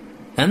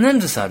 And then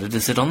decided to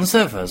sit on the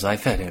sofa as I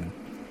fed him.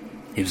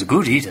 He was a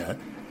good eater,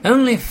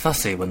 only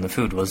fussy when the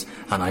food was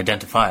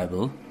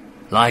unidentifiable,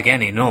 like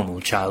any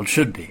normal child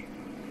should be.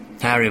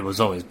 Harry was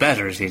always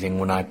better at eating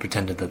when I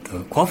pretended that the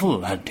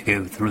quaffle had to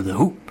go through the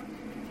hoop.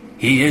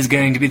 He is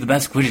going to be the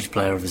best Quidditch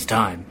player of his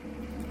time.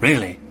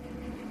 Really.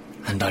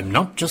 And I'm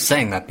not just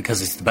saying that because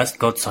he's the best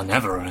godson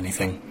ever or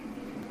anything.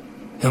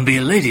 He'll be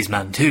a ladies'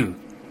 man, too.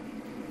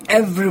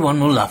 Everyone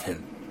will love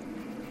him.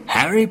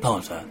 Harry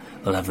Potter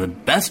will have the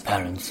best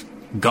parents,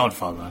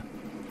 godfather,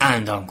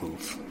 and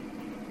uncles.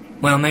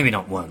 Well, maybe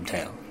not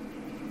Wormtail.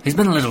 He's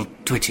been a little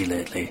twitchy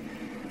lately,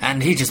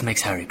 and he just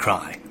makes Harry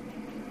cry.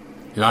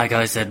 Like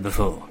I said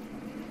before,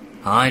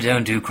 I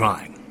don't do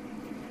crying.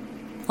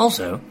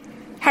 Also,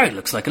 Harry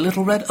looks like a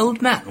little red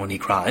old man when he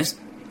cries.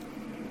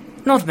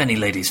 Not many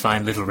ladies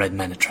find little red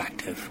men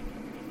attractive.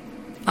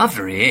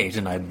 After he ate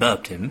and I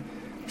burped him,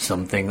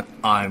 something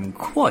I'm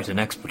quite an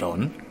expert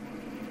on,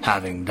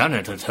 having done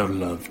it a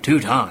total of 2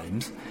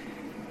 times,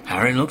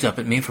 Harry looked up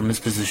at me from his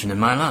position in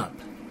my lap.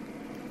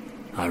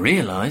 I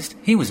realized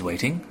he was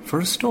waiting for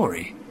a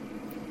story.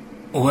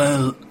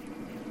 Well,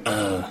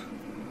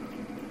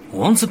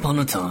 once upon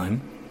a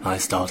time, I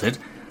started,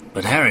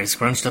 but Harry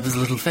scrunched up his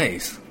little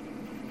face.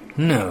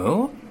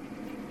 No?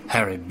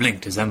 Harry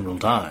blinked his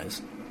emerald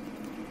eyes.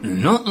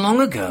 Not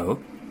long ago,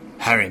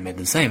 Harry made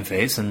the same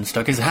face and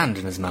stuck his hand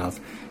in his mouth,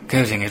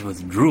 coating it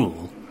with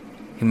drool.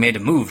 He made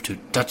a move to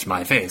touch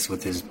my face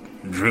with his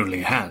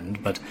drooly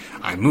hand, but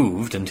I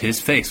moved and his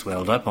face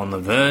welled up on the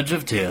verge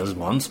of tears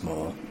once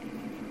more.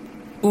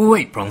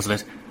 Wait,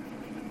 Prongslet.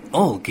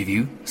 I'll give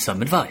you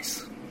some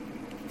advice.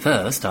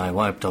 First, I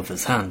wiped off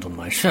his hand on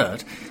my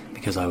shirt,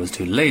 because I was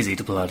too lazy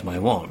to pull out my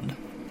wand.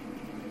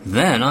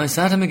 Then I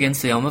sat him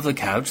against the arm of the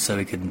couch so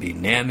he could be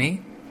near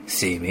me,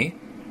 see me,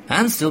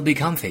 and still be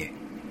comfy.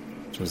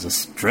 It was a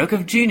stroke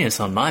of genius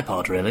on my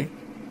part, really.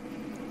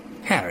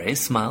 Harry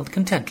smiled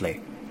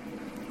contentedly.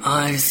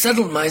 I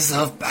settled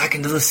myself back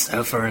into the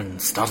sofa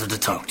and started to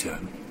talk to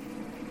him.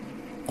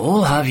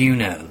 I'll have you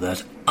know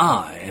that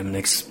I am an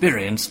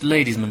experienced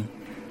ladiesman.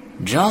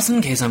 Just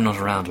in case I'm not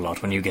around a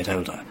lot when you get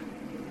older,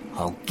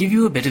 I'll give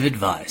you a bit of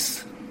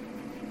advice.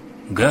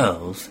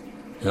 Girls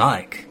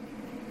like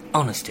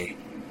honesty.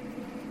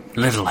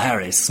 Little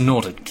Harry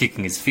snorted,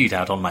 kicking his feet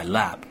out on my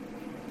lap.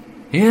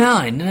 Yeah,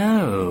 I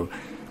know,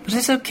 but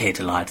it's okay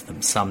to lie to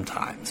them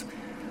sometimes.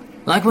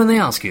 Like when they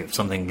ask you if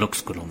something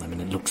looks good on them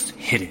and it looks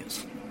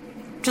hideous.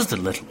 Just a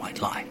little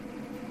white lie.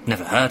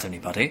 Never hurt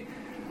anybody.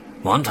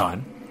 One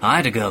time, I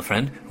had a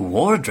girlfriend who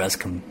wore a dress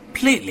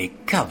completely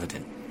covered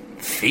in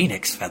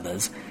phoenix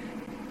feathers.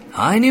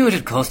 I knew it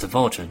had cost a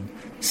fortune,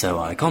 so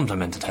I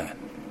complimented her.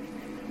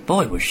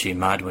 Boy, was she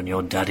mad when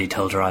your daddy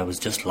told her I was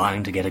just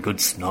lying to get a good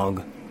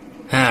snog.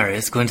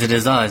 Harry squinted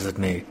his eyes at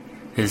me,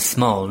 his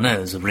small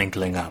nose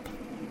wrinkling up.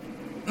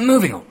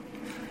 Moving on.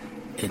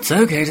 It's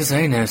okay to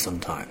say no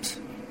sometimes.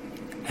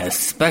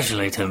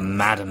 Especially to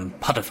Madam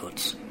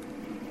Putterfoots.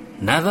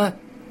 Never,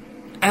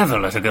 ever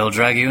let a girl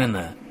drag you in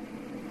there.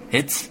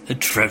 It's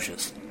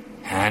atrocious,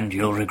 and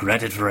you'll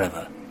regret it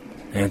forever.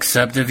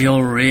 Except if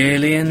you're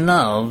really in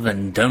love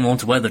and don't want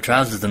to wear the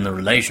trousers in the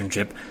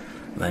relationship,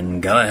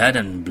 then go ahead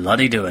and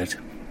bloody do it.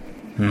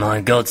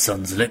 My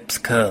godson's lips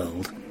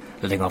curled,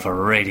 letting off a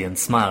radiant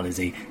smile as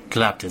he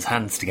clapped his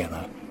hands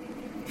together.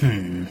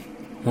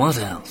 What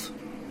else?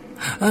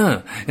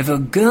 Oh, if a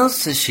girl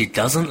says she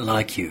doesn't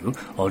like you,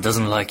 or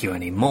doesn't like you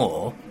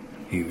anymore,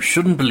 you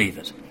shouldn't believe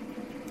it.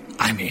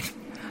 I mean,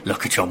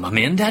 look at your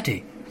mummy and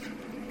daddy.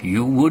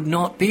 You would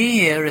not be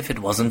here if it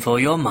wasn't for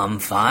your mum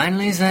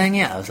finally saying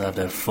yes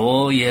after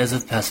 4 years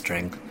of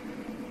pestering.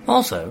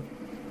 Also,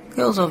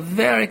 girls are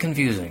very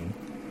confusing.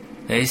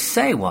 They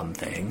say one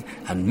thing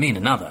and mean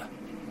another.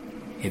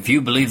 If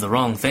you believe the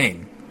wrong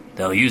thing,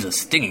 they'll use a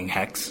stinging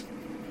hex,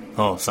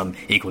 or some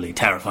equally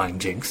terrifying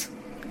jinx.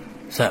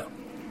 So,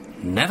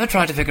 never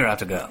try to figure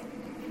out a girl.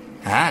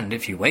 And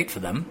if you wait for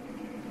them,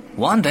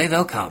 one day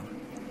they'll come.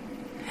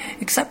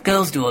 Except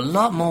girls do a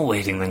lot more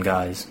waiting than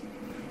guys.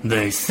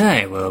 They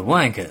say we're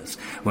wankers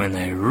when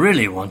they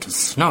really want to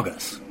snog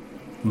us.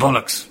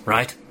 Bollocks,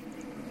 right?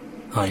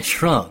 I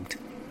shrugged.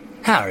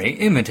 Harry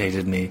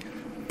imitated me,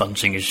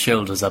 bunching his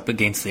shoulders up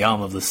against the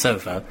arm of the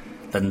sofa,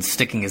 then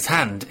sticking his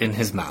hand in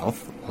his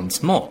mouth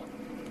once more.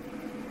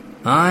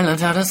 I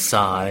let out a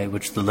sigh,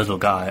 which the little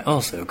guy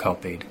also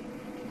copied.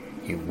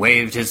 He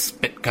waved his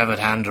spit-covered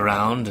hand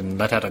around and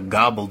let out a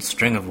garbled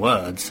string of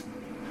words.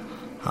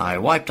 I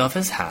wiped off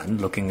his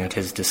hand, looking at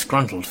his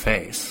disgruntled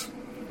face.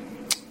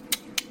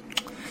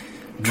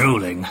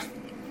 Drooling.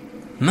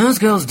 Most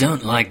girls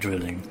don't like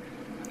drooling,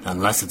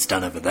 unless it's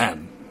done over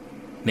them.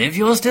 If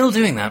you're still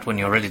doing that when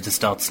you're ready to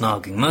start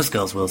snogging, most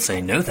girls will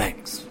say no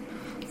thanks.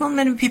 Not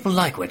many people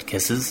like wet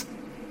kisses.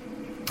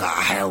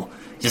 Ah, hell,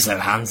 you're so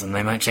handsome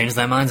they might change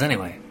their minds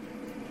anyway.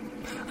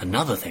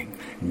 Another thing,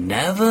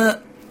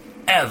 never,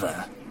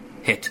 ever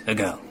hit a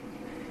girl,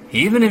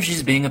 even if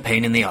she's being a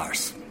pain in the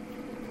arse.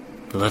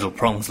 The little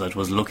Prongslet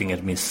was looking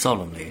at me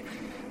solemnly,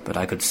 but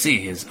I could see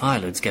his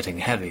eyelids getting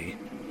heavy.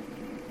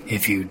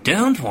 If you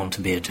don't want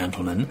to be a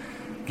gentleman,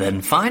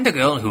 then find a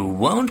girl who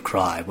won't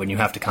cry when you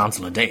have to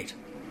cancel a date.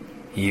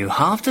 You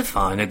have to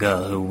find a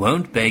girl who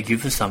won't beg you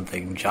for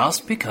something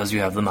just because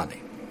you have the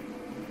money.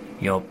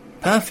 Your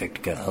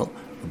perfect girl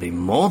will be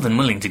more than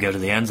willing to go to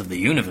the ends of the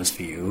universe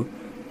for you,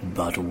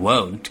 but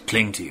won't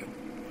cling to you.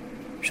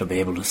 She'll be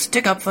able to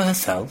stick up for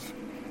herself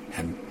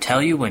and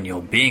tell you when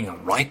you're being a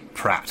right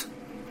prat.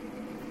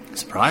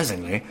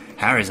 Surprisingly,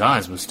 Harry's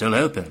eyes were still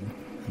open,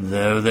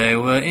 though they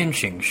were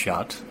inching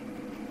shut.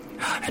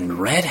 And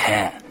red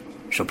hair.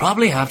 She'll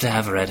probably have to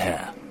have red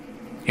hair.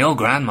 Your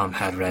grandmum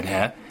had red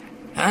hair,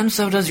 and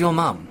so does your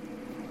mum.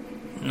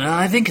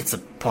 I think it's a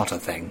Potter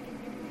thing,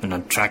 an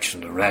attraction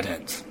to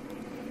redheads.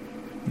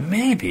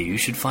 Maybe you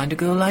should find a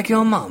girl like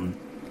your mum.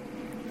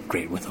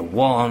 Great with a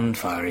wand,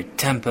 fiery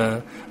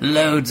temper,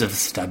 loads of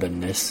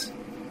stubbornness.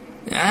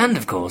 And,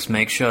 of course,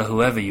 make sure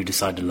whoever you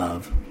decide to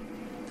love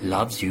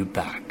loves you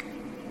back.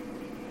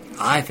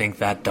 I think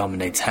that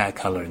dominates hair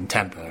color and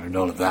temper and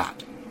all of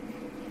that.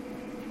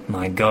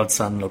 My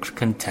godson looked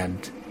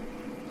content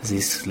as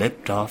he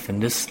slipped off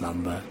into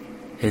slumber,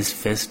 his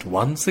fist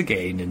once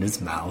again in his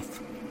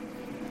mouth.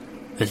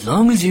 As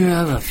long as you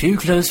have a few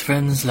close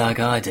friends like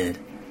I did,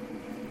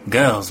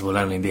 girls will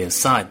only be a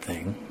side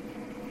thing.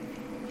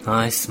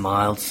 I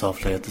smiled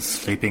softly at the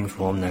sleeping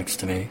form next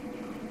to me.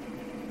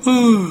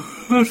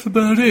 Oh, that's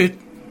about it.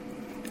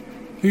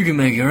 You can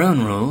make your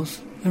own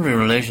rules. Every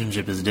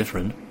relationship is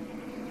different.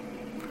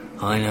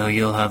 I know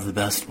you'll have the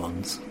best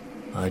ones.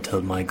 I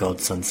told my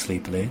godson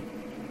sleepily.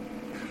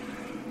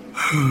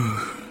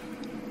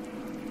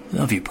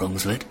 Love you,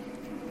 Prungslit.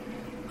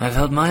 I've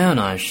held my own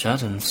eyes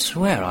shut and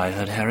swear I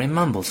heard Harry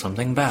mumble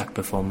something back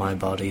before my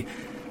body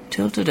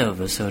tilted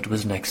over so it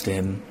was next to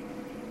him.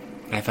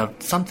 I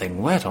felt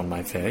something wet on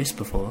my face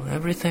before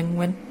everything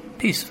went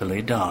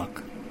peacefully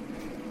dark.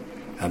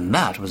 And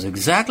that was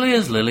exactly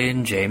as Lily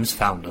and James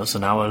found us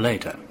an hour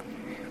later.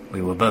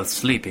 We were both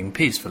sleeping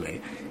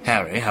peacefully,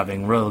 Harry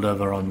having rolled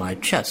over on my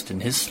chest in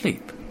his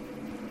sleep.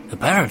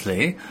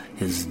 Apparently,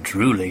 his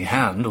drooling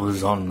hand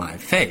was on my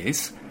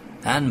face,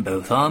 and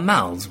both our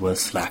mouths were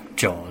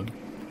slack-jawed.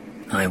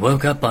 I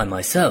woke up by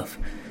myself,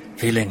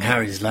 feeling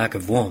Harry's lack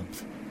of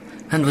warmth,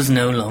 and was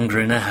no longer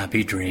in a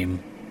happy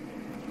dream.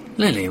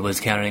 Lily was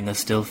carrying a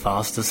still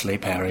fast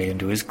asleep Harry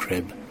into his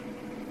crib.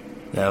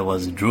 There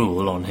was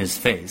drool on his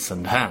face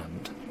and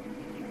hand.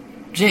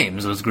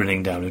 James was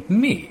grinning down at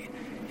me,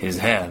 his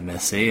hair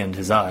messy and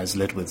his eyes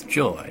lit with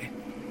joy.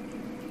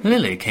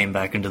 Lily came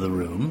back into the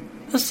room,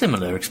 a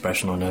similar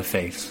expression on her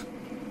face.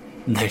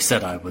 They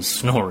said I was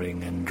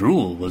snoring and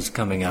drool was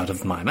coming out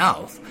of my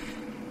mouth,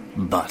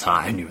 but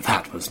I knew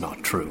that was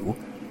not true.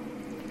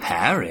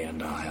 Harry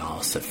and I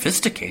are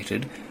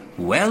sophisticated,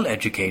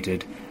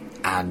 well-educated,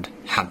 and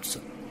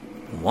handsome.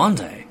 One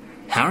day,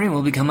 Harry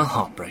will become a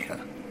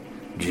heartbreaker,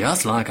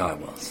 just like I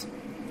was.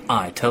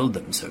 I told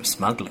them so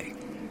smugly.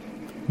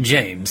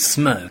 James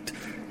smirked,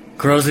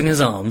 crossing his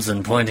arms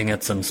and pointing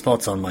at some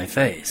spots on my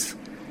face.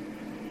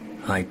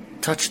 I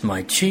touched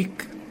my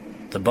cheek,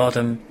 the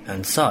bottom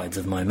and sides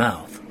of my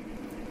mouth.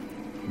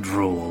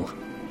 Drool.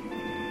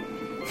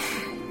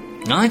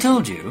 I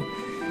told you,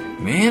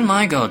 me and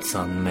my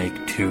godson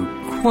make two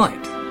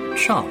quite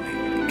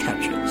charming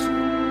catches.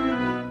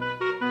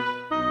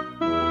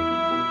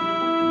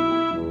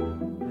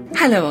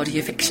 Hello,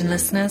 audio fiction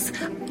listeners.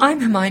 I'm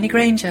Hermione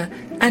Granger,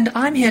 and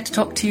I'm here to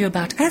talk to you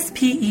about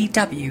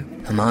SPEW.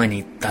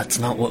 Hermione, that's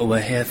not what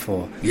we're here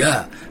for.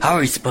 Yeah, how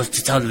are you supposed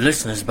to tell the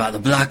listeners about the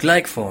Black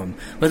Lake Forum,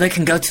 where they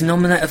can go to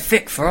nominate a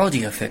fic for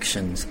audio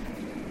fictions?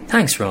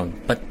 Thanks, Ron,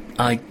 but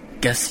I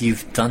guess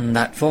you've done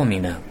that for me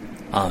now.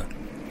 Oh,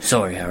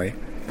 sorry, Harry.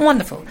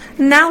 Wonderful.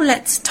 Now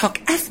let's talk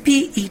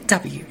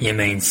SPEW. You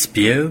mean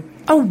spew?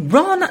 Oh,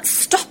 Ron,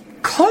 stop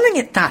calling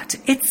it that.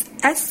 It's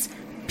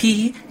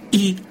SPEW.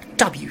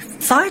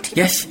 Society.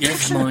 Yes,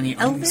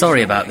 Hermione.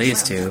 Sorry about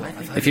these two.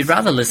 If you'd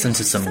rather listen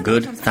to some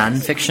good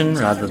fan fiction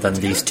rather than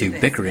these two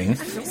bickering,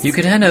 you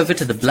could head over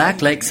to the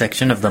Black Lake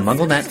section of the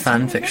MuggleNet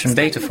fan fiction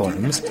beta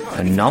forums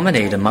and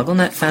nominate a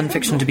MuggleNet fan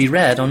fiction to be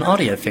read on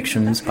audio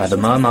fictions by the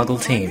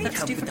Muggle team.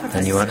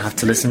 Then you won't have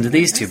to listen to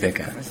these two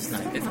bicker,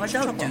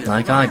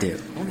 like I do,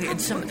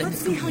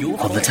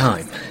 all the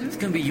time.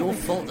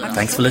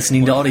 Thanks for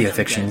listening to audio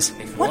fictions.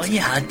 What? You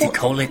had to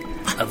call it,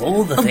 of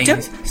all the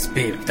things,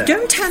 spirit.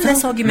 Don't turn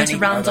this argument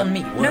around on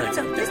me. No.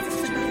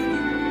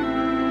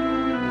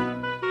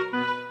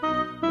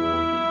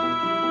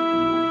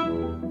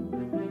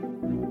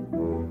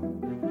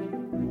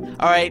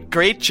 All right,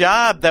 great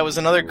job. That was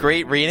another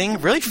great reading.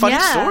 Really funny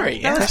story.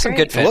 That was some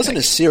good. It wasn't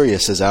as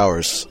serious as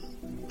ours.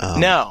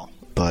 No,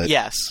 but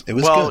yes, it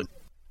was good.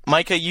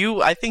 Micah,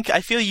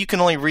 I feel you can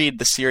only read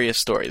the serious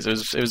stories.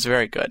 It was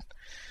very good.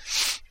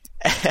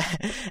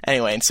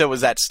 Anyway, and so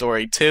was that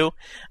story too.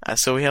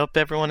 So we hope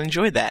everyone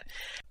enjoyed that.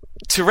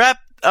 To wrap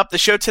up the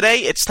show today,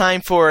 it's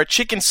time for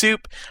Chicken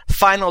Soup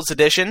Finals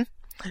Edition,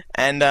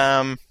 and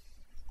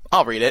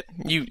I'll read it.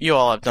 You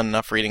all have done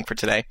enough reading for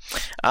today.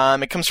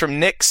 It comes from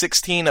Nick,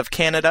 16 of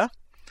Canada,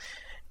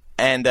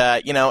 and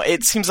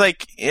it seems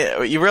like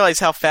you realize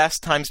how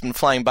fast time's been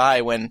flying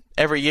by when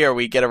every year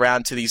we get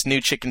around to these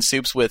new chicken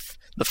soups with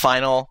the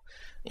final.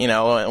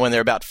 When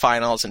they're about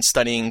finals and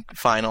studying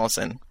finals,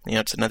 and,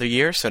 it's another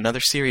year, so another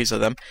series of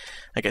them.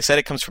 Like I said,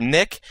 it comes from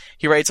Nick.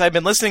 He writes, I've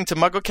been listening to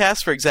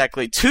MuggleCast for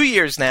exactly 2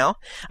 years now.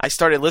 I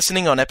started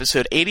listening on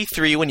episode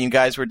 83 when you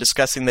guys were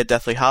discussing the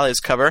Deathly Hallows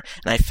cover,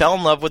 and I fell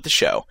in love with the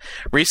show.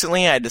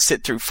 Recently, I had to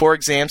sit through 4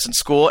 exams in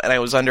school, and I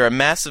was under a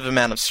massive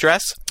amount of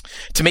stress.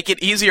 To make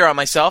it easier on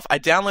myself, I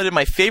downloaded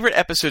my favorite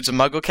episodes of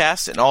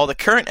MuggleCast and all the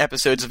current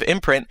episodes of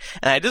Imprint,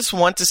 and I just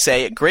want to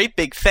say a great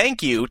big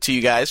thank you to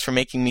you guys for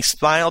making me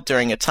smile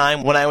during a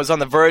time when I was on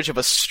the verge of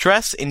a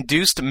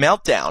stress-induced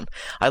meltdown.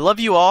 I love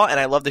you all, and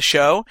I love the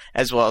show,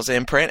 as well as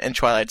Imprint and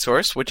Twilight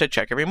Source, which I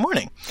check every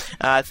morning.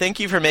 Thank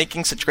you for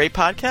making such great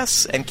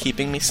podcasts and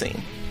keeping me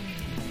sane.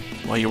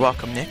 Well, you're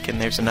welcome, Nick,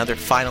 and there's another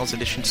Finals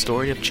Edition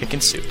story of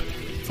Chicken Soup.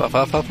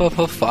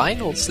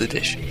 Finals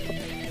Edition.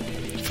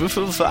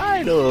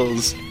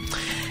 Finals.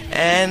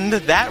 And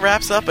that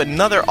wraps up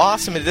another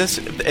awesome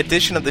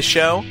edition of the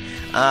show.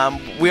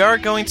 We are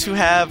going to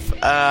have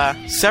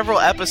several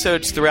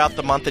episodes throughout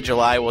the month of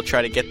July. We'll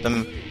try to get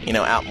them,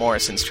 out more,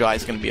 since July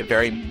is going to be a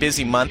very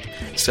busy month.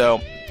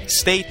 So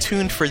stay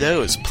tuned for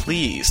those,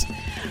 please.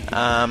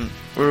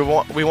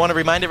 We want to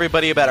remind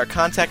everybody about our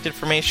contact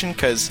information,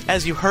 because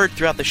as you heard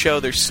throughout the show,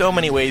 there's so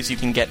many ways you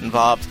can get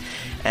involved.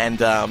 And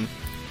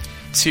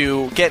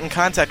to get in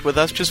contact with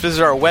us, just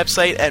visit our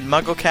website at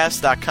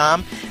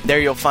mugglecast.com. There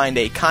you'll find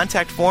a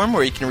contact form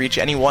where you can reach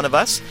any one of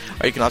us,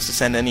 or you can also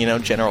send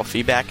in, general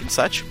feedback and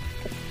such.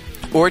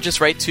 Or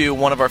just write to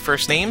one of our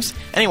first names,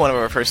 any one of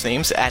our first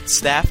names, at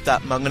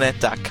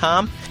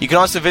staff.mugglenet.com. You can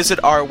also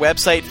visit our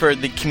website for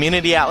the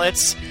community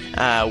outlets.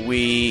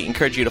 We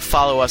encourage you to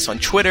follow us on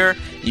Twitter.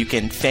 You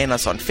can fan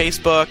us on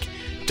Facebook.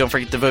 Don't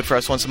forget to vote for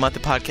us once a month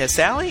at Podcast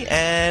Alley.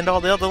 And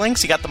all the other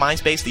links. You got the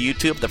MySpace, the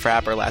YouTube, the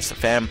Frapper,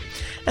 Last.fm,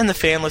 and the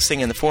fan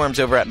listing and the forums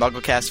over at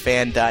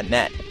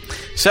MuggleCastFan.net.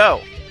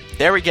 So,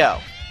 there we go.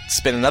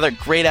 It's been another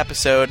great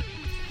episode.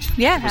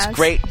 Yeah, it was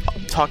great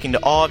talking to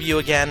all of you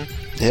again.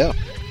 Yeah.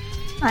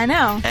 I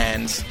know.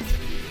 And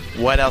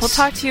what else? We'll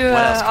talk to you.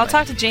 I'll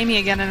talk to Jamie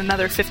again in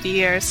another 50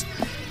 years.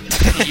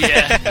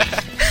 Yeah.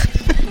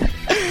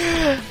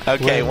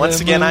 Okay, once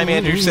again, I'm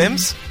Andrew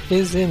Sims.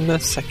 Is in the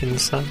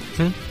second sun.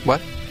 What?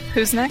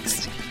 Who's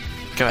next?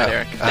 Go ahead,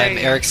 Eric. I'm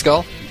Eric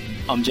Skull.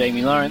 I'm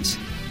Jamie Lawrence.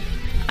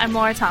 I'm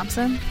Laura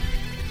Thompson.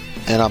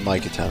 And I'm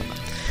Mike Atone.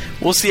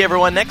 We'll see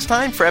everyone next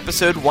time for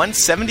episode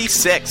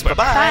 176. Bye-bye.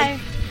 Bye.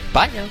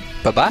 Bye now.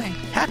 Bye-bye.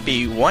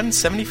 Happy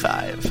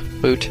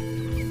 175. Boot.